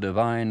now a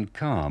divine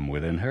calm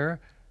within her,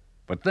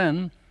 but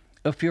then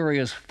a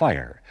furious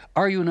fire.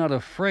 "Are you not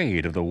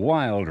afraid of the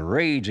wild,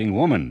 raging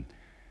woman?"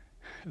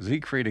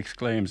 Siegfried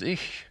exclaims,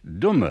 "Ich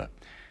dumme."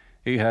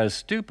 He has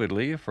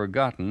stupidly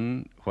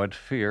forgotten what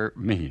fear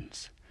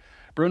means.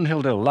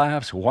 Brunhilde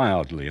laughs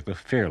wildly at the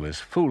fearless,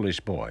 foolish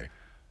boy.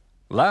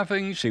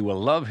 Laughing, she will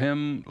love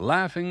him.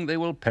 Laughing, they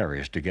will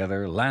perish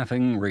together.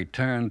 Laughing,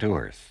 return to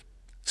earth.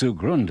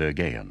 Zugrunde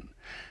gehen.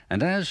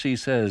 And as she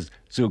says,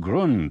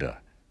 Zugrunde,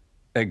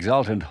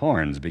 exultant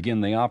horns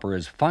begin the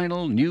opera's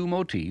final new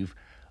motif,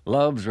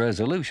 Love's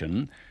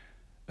Resolution,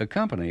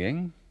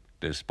 accompanying,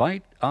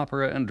 despite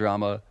opera and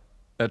drama,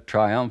 a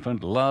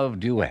triumphant love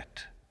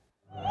duet.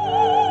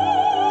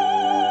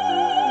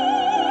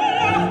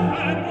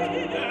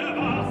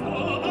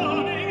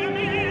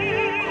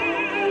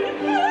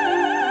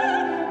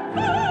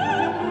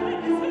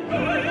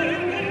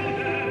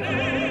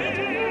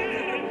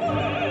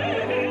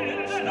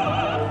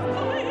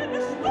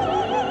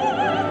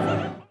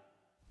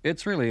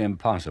 It's really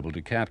impossible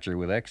to capture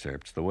with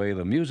excerpts the way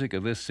the music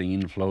of this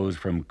scene flows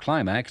from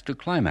climax to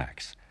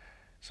climax.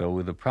 So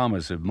with the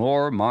promise of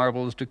more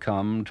marvels to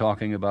come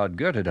talking about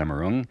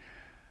Götterdämmerung,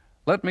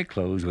 let me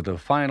close with the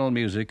final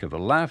music of the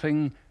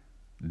laughing,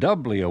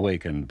 doubly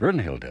awakened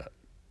Brunhilde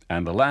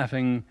and the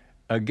laughing,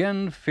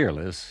 again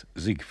fearless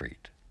Siegfried.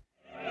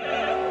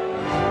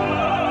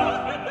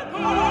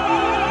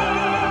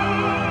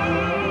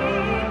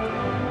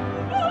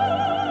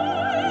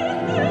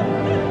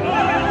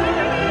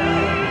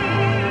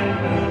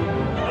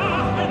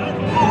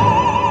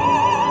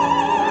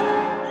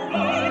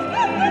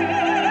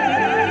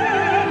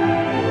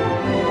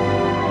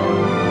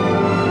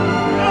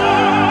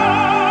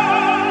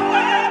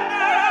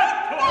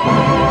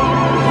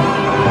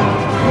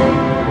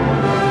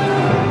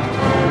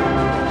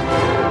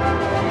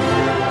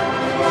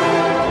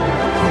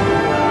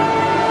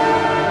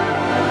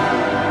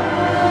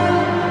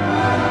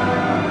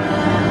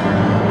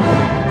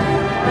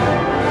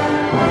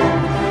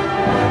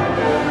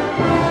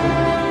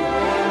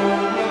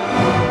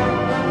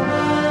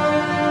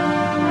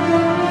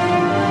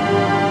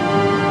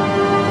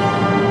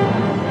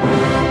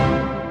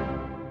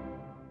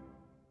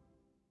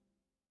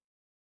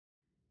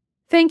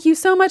 Thank you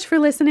so much for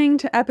listening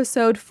to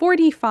episode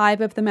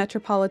 45 of the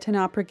Metropolitan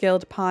Opera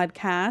Guild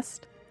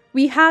podcast.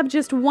 We have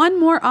just one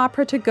more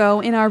opera to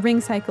go in our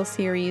Ring Cycle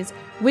series,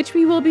 which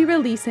we will be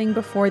releasing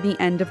before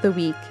the end of the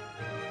week.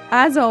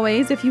 As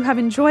always, if you have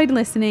enjoyed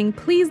listening,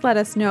 please let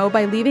us know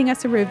by leaving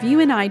us a review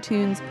in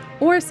iTunes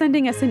or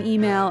sending us an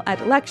email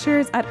at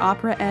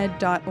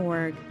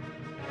lectures@operaed.org.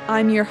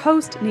 I'm your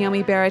host,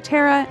 Naomi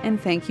Baratera,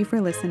 and thank you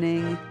for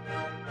listening.